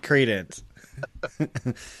do like Creedence.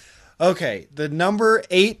 Okay, the number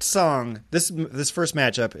 8 song. This first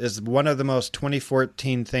matchup is one of the most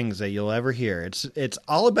 2014 things that you'll ever hear. It's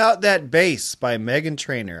All About That Bass by Meghan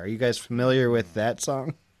Trainor. Are you guys familiar with that song?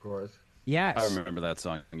 Of course. Yes. I remember that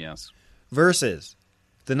song, yes. Versus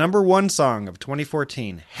the number 1 song of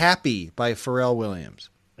 2014, Happy by Pharrell Williams.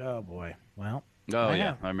 Oh, boy. Well. Oh,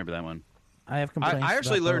 yeah. I remember that one. I have complaints. I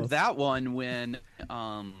actually learned both. that one when,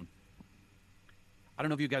 I don't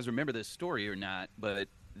know if you guys remember this story or not, but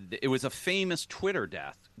it was a famous Twitter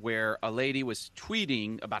death where a lady was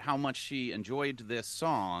tweeting about how much she enjoyed this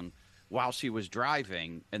song while she was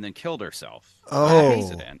driving and then killed herself. Oh.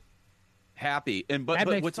 Accident. Happy.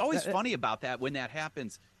 But what's always funny about that when that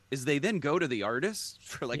happens is they then go to the artist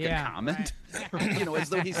for like a comment, as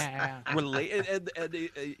though he's related,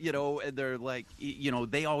 and they're like,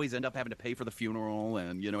 they always end up having to pay for the funeral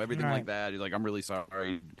and everything like that. He's like, I'm really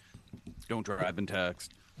sorry, don't drive and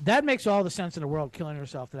text. That makes all the sense in the world, killing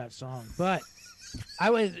herself to that song. But I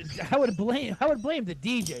would blame the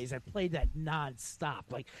DJs that played that nonstop.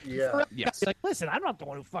 Like, yes. Like, listen, I'm not the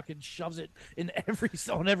one who fucking shoves it in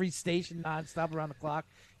on every station nonstop around the clock.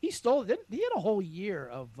 He stole it. He had a whole year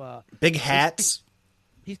of Big Hats.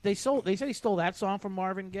 They said he stole that song from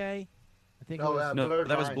Marvin Gaye. I think.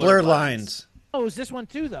 That was Blurred Lines. Oh, it was this one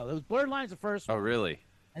too, though. It was Blurred Lines the first one. Oh, really?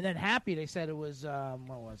 And then Happy, they said it was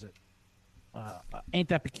what was it? Ain't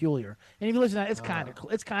That Peculiar? And if you listen to that, it's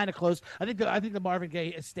kind of close. I think the Marvin Gaye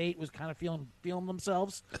estate was kind of feeling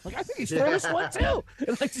themselves. Like, I think he stole this one too.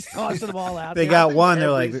 And like just tossing them all out. They got one.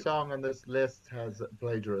 They're like, every song on this list has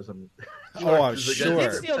plagiarism. Oh, I'm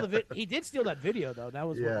sure. He did steal that video though. That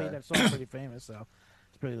was what made that song pretty famous. So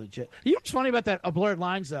it's pretty legit. You know what's funny about that Blurred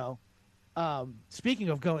Lines though? Speaking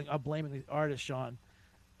of blaming the artist, Sean,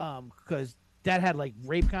 because that had like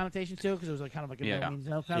rape connotations too, because it was like kind of like a no means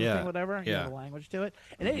no kind of thing, whatever. The language to it,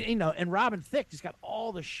 and and Robin Thicke just got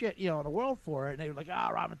all the shit in the world for it, and they were like,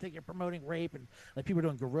 Robin Thicke, you're promoting rape, and like people were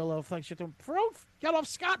doing guerrilla like shit to him. Got off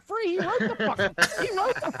scot free. He wrote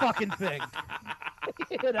the fucking thing.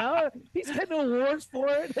 He's getting awards for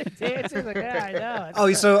it. They dancing like, I know.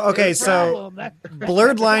 Oh, so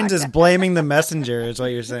Blurred Lines is blaming the messenger, is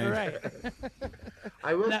what you're saying, right?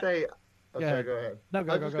 I will say. Okay, go ahead. No, I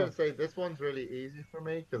was just going to say, this one's really easy for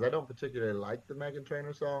me because I don't particularly like the Meghan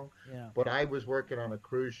Trainor song. Yeah. But I was working on a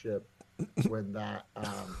cruise ship when that.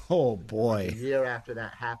 Oh, boy. A year after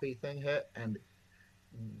that Happy thing hit. And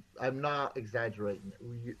I'm not exaggerating.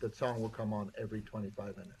 The song will come on every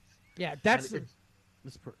 25 minutes. Yeah, that's.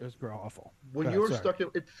 It's awful. When you're stuck in.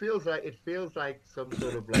 It feels like some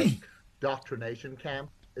sort of like doctrination camp.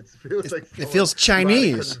 It feels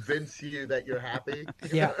Chinese. Convince you that you're happy.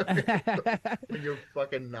 Yeah. When you're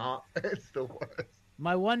fucking not. It's the worst.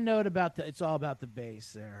 My one note about it's all about the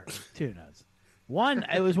bass there. 2 notes. One,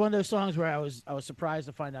 it was one of those songs where I was surprised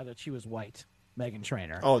to find out that she was white. Meghan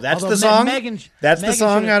Trainor. Oh, that's the song? That's the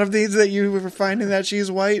song out of these that you were finding that she's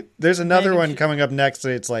white? There's another one coming up next.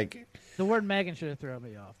 It's like. The word Meghan should have thrown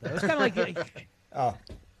me off. Though. It's kind of like. Oh.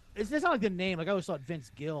 It's not like the name. Like I always thought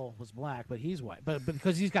Vince Gill was black, but he's white. But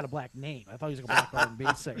because he's got a black name, I thought he was like a black R&B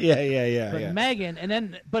singer. Yeah. But Meghan, and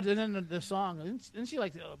then the song, and she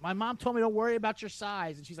like, my mom told me don't worry about your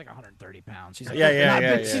size, and she's like 130 pounds. She's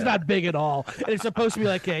like, she's not big at all. And it's supposed to be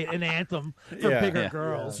like an anthem for bigger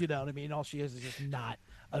girls. You know what I mean? All she is just not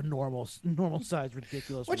a normal size,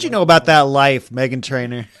 ridiculous. What you know about that life, Meghan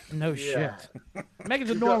Trainor? No shit. Megan's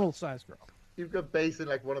a normal size girl. You've got bass in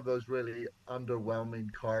like one of those really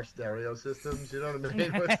underwhelming car stereo systems. You know what I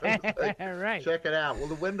mean? Like, right. Check it out. Well,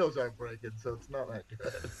 the windows aren't breaking, so it's not that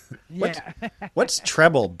good. Yeah. What's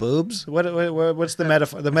treble? Boobs? What's the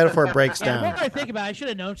metaphor? The metaphor breaks down. The more I think about it, I should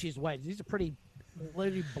have known she's white. These are pretty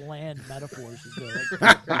bland metaphors she's doing.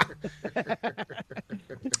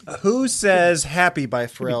 Who says "Happy" by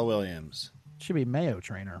Pharrell Williams? Should be Mayo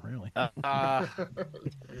Trainer, really.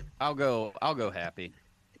 I'll go Happy.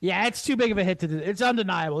 Yeah, it's too big of a hit to do. It's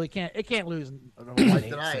undeniable. It can't lose.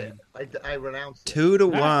 I renounce it.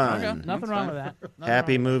 2-1. Okay. Nothing wrong with that.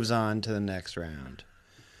 Happy moves on to the next round.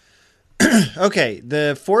 Okay,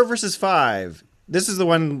 the 4 versus 5. This is the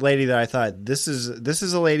one lady that I thought this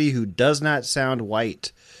is a lady who does not sound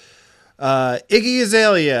white. Iggy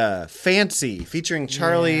Azalea, Fancy, featuring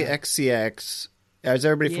Charlie XCX. Is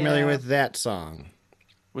everybody familiar with that song?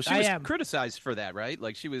 Well, she was criticized for that, right?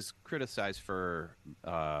 Like she was criticized for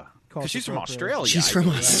because she's from Australia. She's from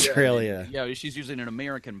Australia. Yeah, she's using an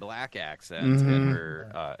American black accent in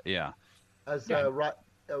her. As who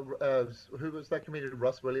was that comedian?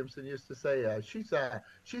 Russ Williamson used to say, she's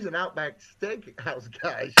an Outback Steakhouse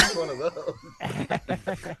guy. She's one of those.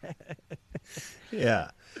 Yeah.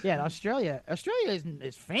 Yeah, in Australia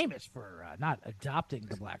is famous for not adopting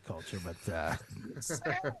the black culture, but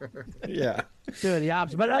doing the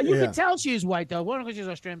opposite. But you can tell she's white though. One because she's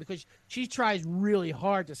Australian, because she tries really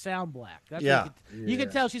hard to sound black. That's you can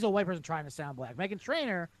tell she's a white person trying to sound black. Meghan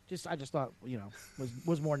Trainor I just thought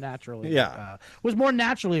was more naturally was more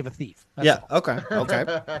naturally of a thief. That's all. Okay.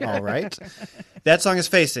 All right. That song is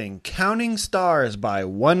facing "Counting Stars" by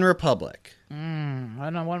One Republic. I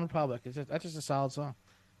know One Republic. That's just a solid song.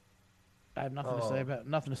 I have nothing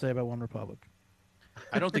to say about One Republic.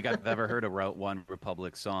 I don't think I've ever heard a One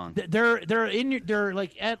Republic song. They're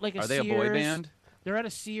like at like a. Are they Sears. a boy band? They're at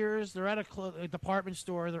a Sears. They're at a department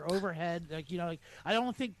store. They're overhead. I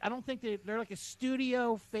don't think they're like a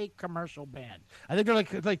studio fake commercial band. I think they're like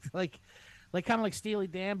kind of like Steely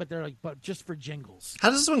Dan, but but just for jingles.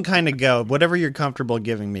 How does this one kind of go? Whatever you're comfortable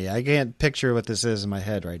giving me. I can't picture what this is in my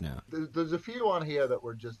head right now. There's a few on here that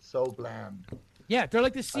were just so bland. Yeah, they're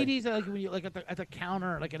like the CDs that when you at the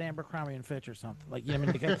counter, like at Abercrombie and Fitch or something. Like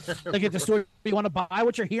like at the store, you want to buy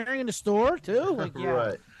what you're hearing in the store too. Like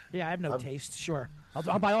Right. Yeah, I have no taste. Sure,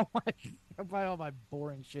 I'll buy all my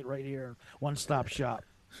boring shit right here. One stop shop.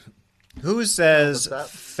 Who says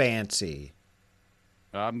Fancy?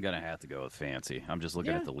 I'm gonna have to go with Fancy. I'm just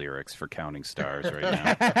looking at the lyrics for Counting Stars right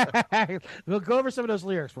now. We'll go over some of those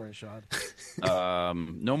lyrics for you, Sean.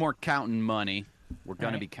 No more counting money. We're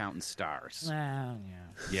gonna be counting stars.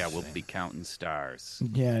 Yeah, we'll be counting stars.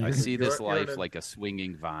 Yeah, I see this life like a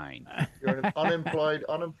swinging vine. You're an unemployed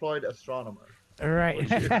astronomer. Right.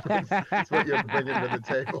 That's what you're bringing to the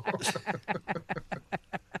table.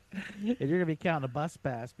 And you're gonna be counting a bus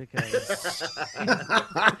pass because counting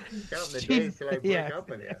the days till I break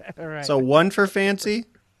up in here. All right. So 1 for Fancy.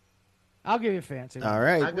 I'll give you Fancy. All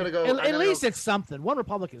right. I'm gonna go. At least it's something. One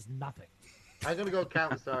Republic is nothing. I'm gonna go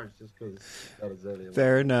Counting Stars just because that is earlier.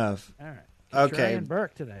 Fair enough. All right. Okay. Trey and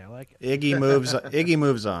Burke today. I like it. Iggy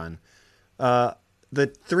moves on. The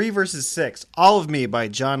 3 versus 6, All of Me by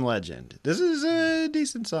John Legend. This is a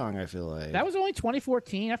decent song, I feel like. That was only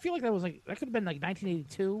 2014. I feel like that could have been like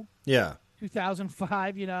 1982. Yeah.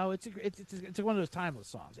 2005. It's one of those timeless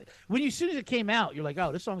songs. As soon as it came out, you're like,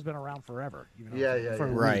 oh, this song's been around forever. For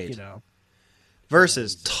a week,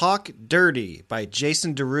 Versus Talk Dirty by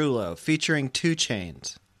Jason Derulo featuring 2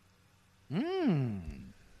 Chainz.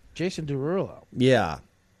 Jason Derulo. Yeah.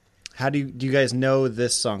 How do you guys know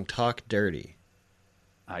this song, Talk Dirty?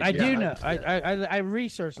 I do know. I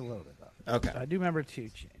researched a little bit though. Okay. I do remember 2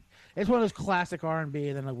 Chainz. It's one of those classic R&B,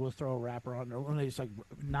 and then we'll throw a rapper on there when they're just like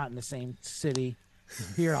not in the same city.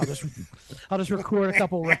 Here, I'll just record a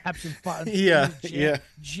couple raps and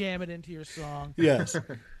jam it into your song. Yes. Go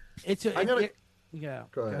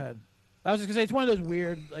ahead. I was just gonna say it's one of those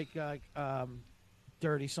weird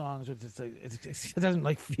dirty songs. It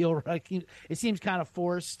doesn't feel right. It seems kind of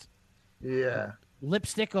forced. Yeah.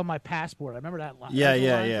 Lipstick on my passport. I remember that line. Yeah.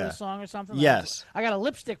 For the song or something. Yes. I got a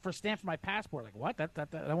lipstick stamp for my passport. Like what? That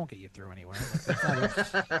won't get you through anywhere.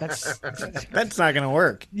 That's not going to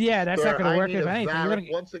work. Yeah, that's not going to work. If anything,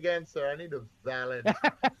 once again, sir, I need a valid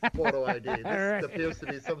photo ID. This appears to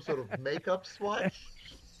be some sort of makeup swatch.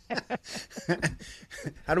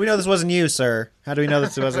 How do we know this wasn't you, sir? How do we know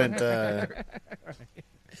this wasn't?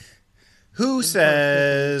 Who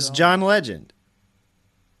says John Legend?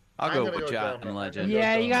 I'll go with John Legend.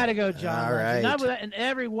 Yeah, you got to go John All Legend. right. And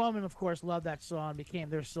every woman, of course, loved that song.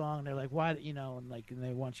 Became their song. And they're like, why? And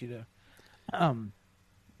they want you to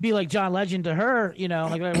be like John Legend to her.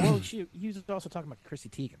 Well, he was also talking about Chrissy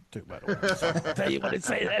Teigen too, by the way. So I'll tell you what to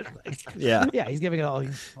say that. Yeah, he's giving it all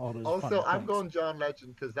those. Also, I'm going John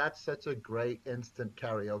Legend because that's such a great instant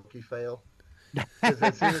karaoke fail. Because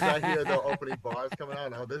as soon as I hear the opening bars coming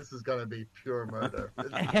out, oh, this is gonna be pure murder.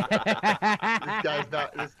 This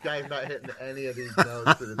guy's not hitting any of these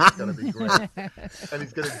notes, and it's gonna be great. And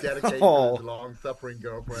he's gonna dedicate to his long-suffering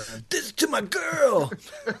girlfriend. This is to my girl.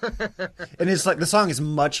 And it's like the song is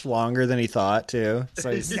much longer than he thought too. So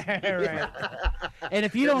right. And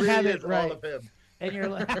if you don't have it right, and you're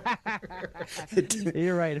like,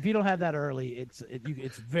 you're right. If you don't have that early, it's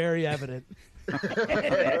very evident. You're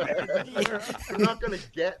not gonna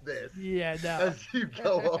get this. Yeah, no. As you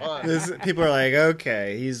go on, people are like,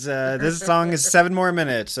 okay, he's this song is 7 more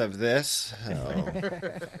minutes of this.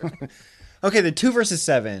 Okay, the 2 versus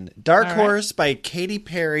 7, Dark Horse by Katy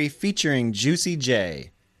Perry featuring Juicy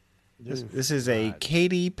J. This is a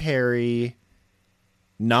Katy Perry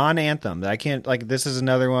non-anthem. I can't This is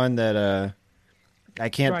another one that I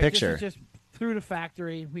can't picture. This is just through the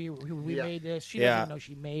factory. We made this. She doesn't know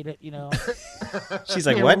she made it. She's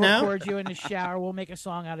like, what now? We'll record you in the shower. We'll make a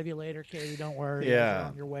song out of you later, Katie. Don't worry. Yeah. You're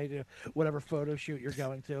on your way to whatever photo shoot you're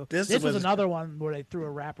going to. This was another one where they threw a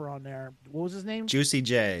rapper on there. What was his name? Juicy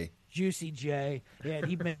J. Juicy J. Yeah, and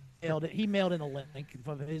he mailed it. He mailed in a link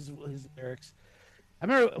from his lyrics. I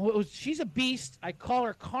remember, she's a beast. I call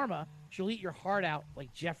her Karma. She'll eat your heart out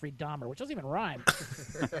like Jeffrey Dahmer, which doesn't even rhyme.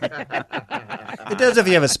 It does if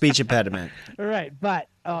you have a speech impediment. Right, but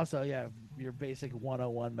also, yeah, your basic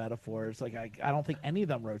 101 metaphors. Like, I don't think any of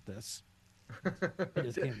them wrote this.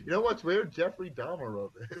 You know what's weird? Jeffrey Dahmer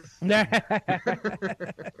wrote this.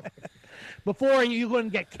 Before, you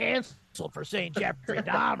wouldn't get canceled for saying Jeffrey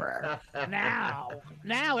Dahmer.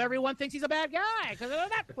 Now everyone thinks he's a bad guy because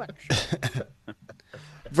of Netflix.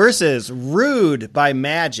 Versus Rude by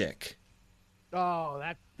Magic. Oh,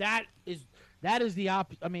 that is the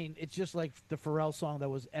opposite. I mean, it's just like the Pharrell song that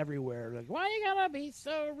was everywhere. Like, why you gotta be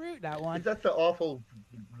so rude? That one. Is that the awful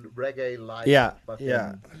reggae light? Yeah, fucking...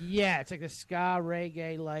 yeah. It's like the ska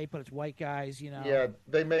reggae light, but it's white guys. Yeah,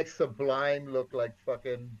 they make Sublime look like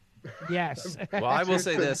fucking. Yes. Well, I will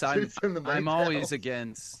say this: I'm always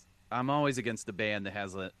against the band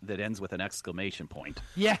that ends with an exclamation point.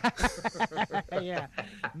 Yeah. Yeah.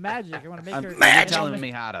 Magic. I want to make her. Magic. Telling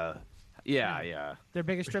me how to. Yeah. Their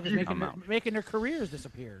biggest trick is making their careers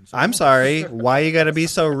disappear. So I'm sorry. Why you got to be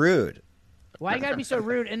so rude? Why you got to be so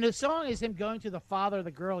rude? And the song is him going to the father of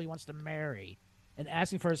the girl he wants to marry and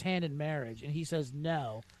asking for his hand in marriage, and he says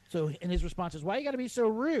no. So, and his response is, "Why you got to be so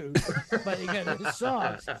rude?" But again, his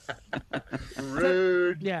songs.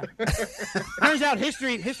 Rude. Yeah. Turns out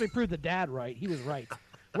history proved the dad right. He was right.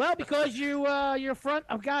 Well, because you're front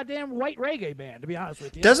of goddamn white reggae band, to be honest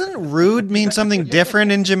with you. Doesn't rude mean something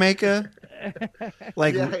different in Jamaica?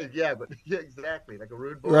 Like exactly, like a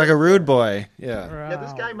rude boy. Like a rude boy, yeah. Yeah,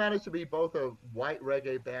 this guy managed to be both a white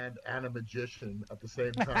reggae band and a magician at the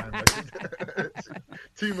same time. Like,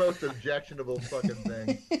 two most objectionable fucking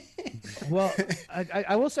things. Well,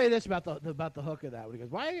 I will say this about the hook of that. He goes,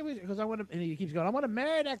 "Why?" Because I want to. And he keeps going, "I want to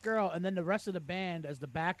marry that girl," and then the rest of the band as the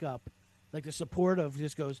backup. Like the supportive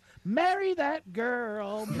just goes, "Marry that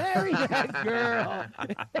girl, marry that girl,"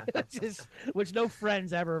 which no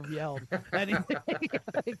friends ever have yelled anything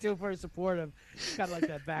to for supportive. Kind of like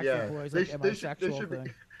that Backstreet Boys, like am I sexual thing.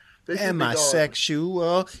 Am I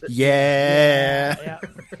sexual? Yeah.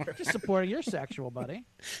 Just supporting your sexual, buddy.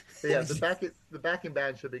 Yeah, the backing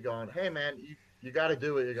band should be going, "Hey man, you got to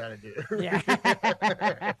do what you got to do." Yeah.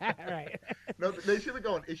 Right. No, they should be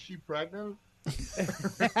going, "Is she pregnant?"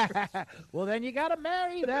 Well, then you gotta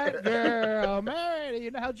marry that girl. Marry.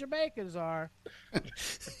 You know how Jamaicans are.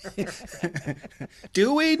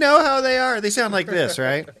 Do we know how they are? They sound like this,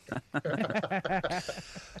 right?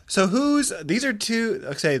 So these are two,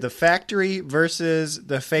 okay, the Factory versus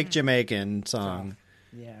the Fake Jamaican song.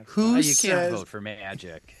 Yeah. You can't vote for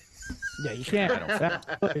Magic. Yeah, you can't.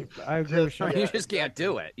 I agree with you. You just can't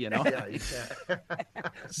do it, you know? Yeah, you can't.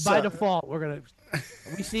 By default,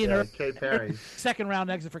 we see her Katy Perry. Second round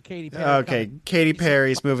exit for Katy Perry. Okay, Katy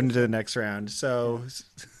Perry's moving to the next round. So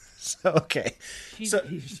okay. She's a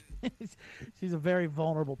very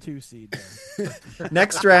vulnerable 2 seed.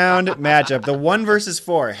 Next round matchup, the 1 versus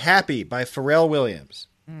 4, Happy by Pharrell Williams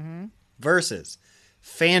versus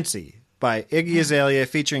Fancy by Iggy Azalea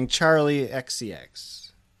featuring Charlie XCX.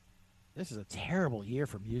 This is a terrible year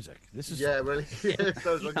for music. This is really. I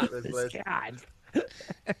was looking at this list. God.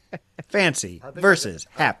 Fancy versus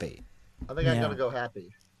Happy. I think I'm gonna go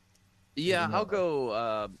Happy. Yeah, I'll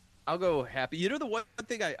go Happy. You know, the one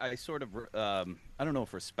thing I sort of I don't know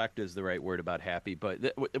if respect is the right word about Happy,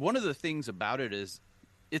 but one of the things about it is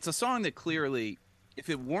it's a song that clearly, if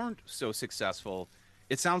it weren't so successful,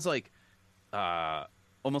 it sounds like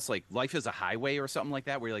almost like Life is a Highway or something like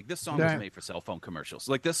that, where you're like, this song was made for cell phone commercials.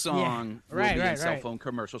 Like this song will be in cell phone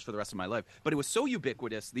commercials for the rest of my life. But it was so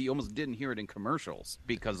ubiquitous that you almost didn't hear it in commercials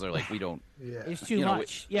because they're like, we don't. It's too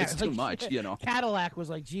much. It's too much. Cadillac was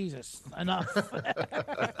like, Jesus, enough.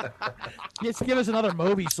 Just give us another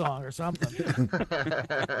Moby song or something.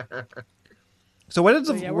 So what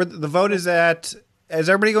is where the vote is at? Is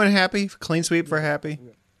everybody going Happy? Clean sweep for Happy?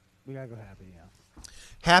 We gotta go Happy.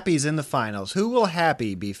 Happy's in the finals. Who will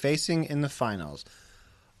Happy be facing in the finals?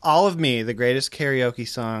 All of Me, the greatest karaoke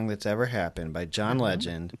song that's ever happened by John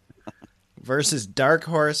Legend, versus Dark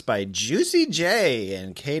Horse by Juicy J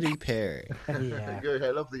and Katy Perry. Good.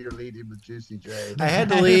 I love that you're leading with Juicy J. I had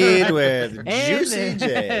to lead with Juicy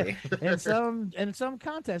J. In some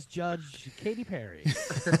contest, Judge Katy Perry.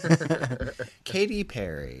 Katy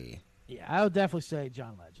Perry. Yeah, I would definitely say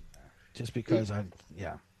John Legend there, just because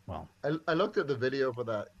Well, I looked at the video for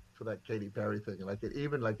that Katy Perry thing, and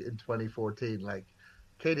even in 2014,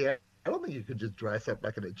 Katy, I don't think you could just dress up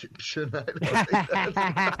like an Egyptian. I don't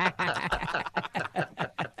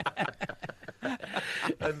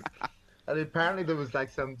think and apparently there was they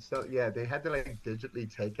had to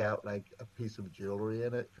digitally take out a piece of jewelry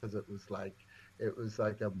in it because it was like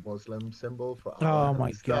a Muslim symbol for Allah. Oh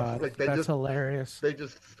my God, that's hilarious. They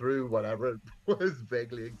just threw whatever was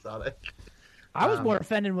vaguely exotic. I was more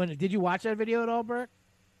offended when. Did you watch that video at all, Burke?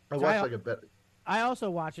 I watched a bit. I also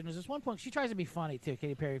watched it. There's this one point she tries to be funny too.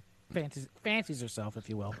 Katy Perry fancies herself, if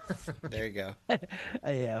you will. There you go.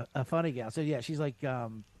 A funny gal. So yeah, she's like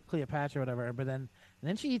Cleopatra or whatever. But then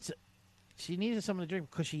she needed something to drink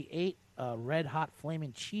because she ate a red hot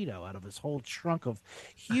flaming Cheeto out of this whole trunk of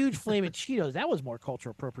huge flaming Cheetos. That was more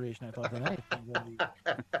cultural appropriation, I thought, than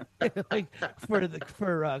anything.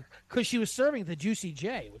 Because she was serving the Juicy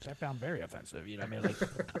J, which I found very offensive. You know what I mean?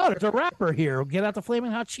 There's a rapper here. Get out the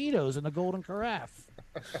flaming hot Cheetos in the golden carafe.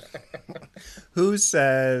 Who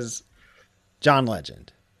says John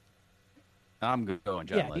Legend? I'm going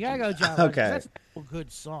John Legend. You gotta go John Legend. Okay. That's a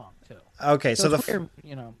good song too. Okay, so it's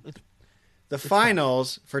the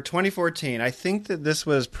finals for 2014, I think that this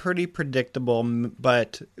was pretty predictable,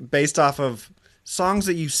 but based off of songs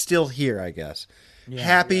that you still hear, I guess.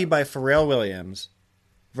 Happy by Pharrell Williams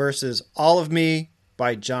versus All of Me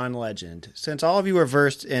by John Legend. Since all of you are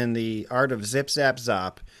versed in the art of zip, zap,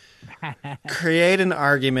 zop, create an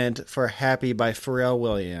argument for Happy by Pharrell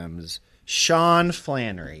Williams. Sean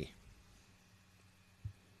Flannery.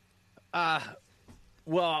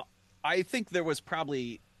 Well, I think there was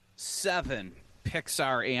probably 7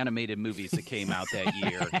 Pixar animated movies that came out that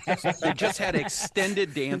year. They just had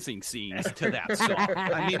extended dancing scenes to that song.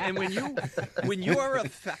 I mean, and when you are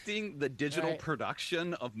affecting the digital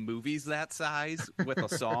production of movies that size with a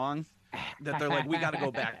song, that they're like, we got to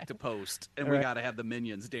go back to post and we got to have the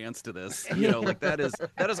Minions dance to this. That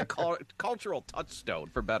is a cultural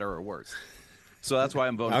touchstone, for better or worse. So that's why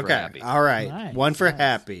I'm voting for Happy. All right, nice. One for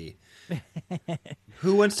Happy.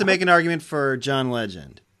 Who wants to make an argument for John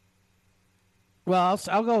Legend? Well,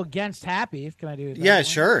 I'll go against Happy. Can I do it? Yeah,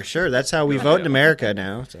 sure. That's how we vote in America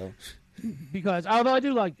now. So, because although I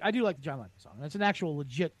do like the John Legend song, it's an actual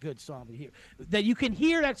legit good song to hear. That you can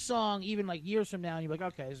hear that song even years from now, and you're like,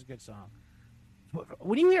 okay, this is a good song.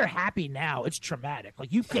 When you hear Happy now, it's traumatic.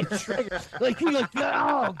 You get triggered. You're like,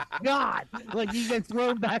 oh God! You get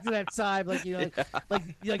thrown back to that time.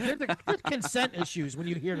 There's consent issues when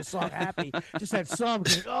you hear the song Happy. Just that song.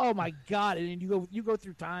 Oh my God! And you go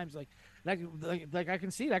through times like I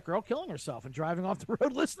can see that girl killing herself and driving off the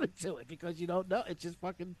road listening to it because you don't know. It's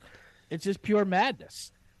just pure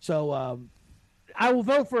madness. So I will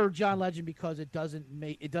vote for John Legend because it doesn't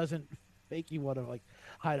make you want to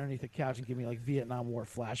hide underneath the couch and give me Vietnam War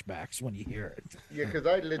flashbacks when you hear it. Yeah, because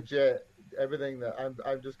I legit everything that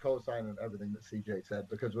I'm just co-signing everything that CJ said,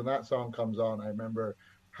 because when that song comes on, I remember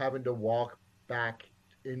having to walk back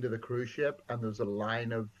into the cruise ship and there's a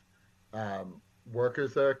line of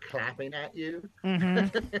workers there clapping at you.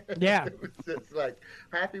 Mm-hmm. Yeah, it's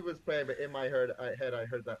Happy was playing, but in my head I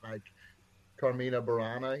heard that Carmina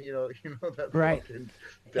Burana, you know that right.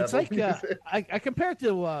 It's I compare it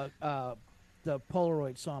to the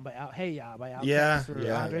Polaroid song by Hey Ya by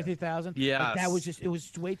Outkast Andre 3000. Yeah, that was it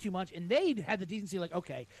was way too much, and they had the decency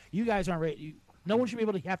okay, you guys aren't ready. No one should be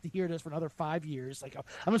able to have to hear this for another 5 years.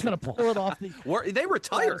 I'm just going to pull it off they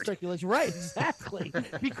retired circulation, right? Exactly,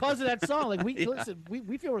 because of that song. Listen,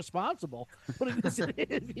 we feel responsible putting this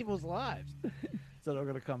in people's lives. So they're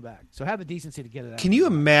going to come back. So have the decency to get it out. Can you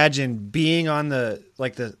imagine being on the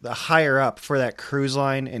higher up for that cruise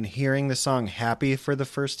line and hearing the song Happy for the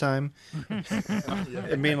first time?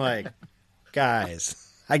 I mean,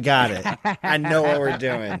 guys, I got it. I know what we're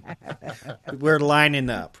doing. We're lining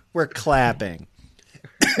up. We're clapping.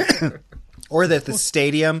 Or that the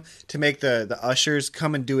stadium to make the ushers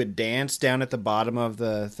come and do a dance down at the bottom of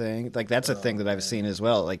the thing. Like that's a thing that I've seen as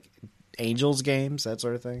well. Like Angels games, that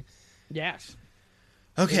sort of thing. Yes.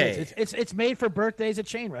 Okay. It's made for birthdays at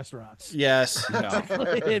chain restaurants. Yes. That's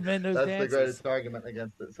the greatest argument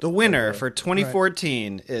against it. The winner for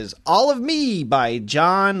 2014 is All of Me by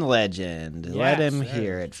John Legend. Yes, Let him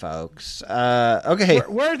hear it, folks. Okay.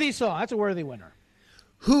 Worthy song. That's a worthy winner.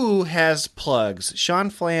 Who has plugs?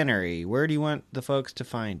 Sean Flannery, where do you want the folks to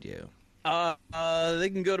find you? They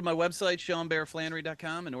can go to my website,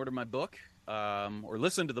 SeanBearFlannery.com, and order my book, or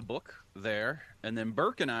listen to the book there. And then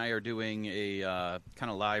Burke and I are doing a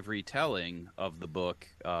kind of live retelling of the book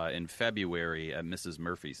in February at Mrs.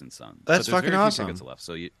 Murphy's and Son. That's fucking awesome. Tickets left,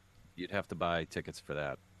 so you'd have to buy tickets for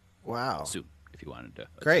that. Wow. Soon, if you wanted to.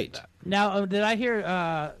 Great. That. Now, did I hear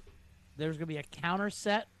there's going to be a counter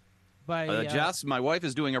set? By Jess, my wife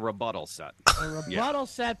is doing a rebuttal set. A rebuttal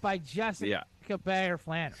set by Jessica Bayer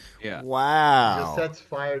Flannery. Yeah. Wow. This sets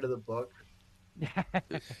fire to the book.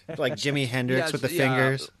 Like Jimi Hendrix with the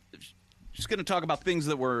fingers. Just going to talk about things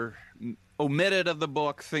that were omitted of the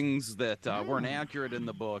book, things that weren't accurate in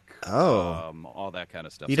the book. All that kind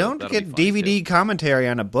of stuff. You don't get DVD commentary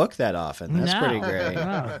on a book that often. That's pretty great.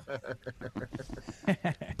 No.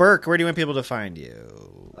 Burke, where do you want people to find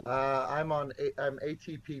you? I'm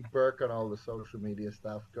ATP Burke on all the social media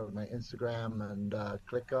stuff. Go to my Instagram and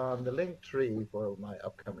click on the link tree for my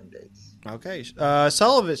upcoming dates. Okay.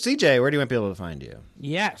 Sullivan, CJ, where do you want people to find you?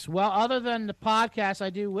 Yes. Well, other than the podcast I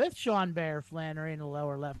do with Sean Bear Flannery in the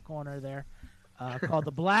lower left corner there, called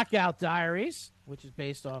The Blackout Diaries, which is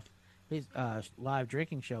based off his live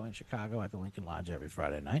drinking show in Chicago at the Lincoln Lodge every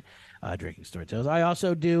Friday night, Drinking Storytales. I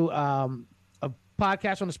also do a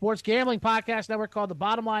podcast on the Sports Gambling Podcast Network called The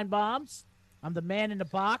Bottom Line Bombs. I'm the man in the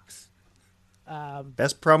box.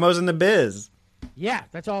 Best promos in the biz. Yeah,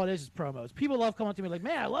 that's all it is promos. People love coming to me like,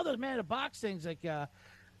 man, I love those man in the box things. Like,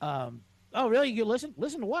 oh, really? You listen?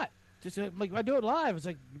 Listen to what? Just like I do it live. It's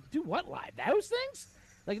like, do what live? Those things?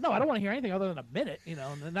 Like, no, I don't want to hear anything other than a minute,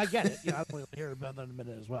 and I get it. I don't want to hear about that in a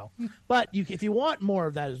minute as well. But if you want more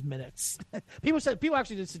of that as minutes, people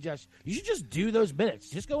actually did suggest you should just do those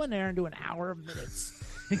minutes. Just go in there and do an hour of minutes.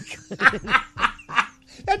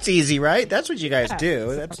 That's easy, right? That's what you guys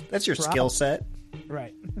do. That's your skill set.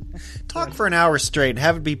 Right. Talk for an hour straight and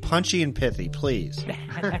have it be punchy and pithy, please.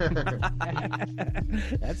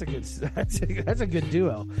 That's a good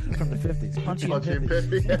duo from the 50s. Punchy and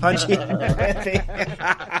pithy. Punchy and pithy.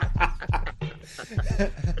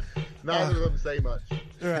 None of them say much,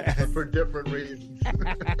 right? But for different reasons.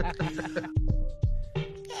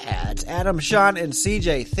 Yeah, it's Adam, Sean, and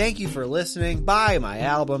CJ. Thank you for listening. Buy my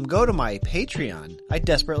album. Go to my Patreon. I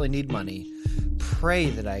desperately need money. Pray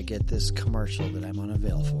that I get this commercial that I'm on a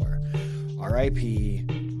veil for. R.I.P.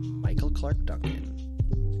 Michael Clark Duncan.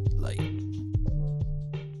 Light.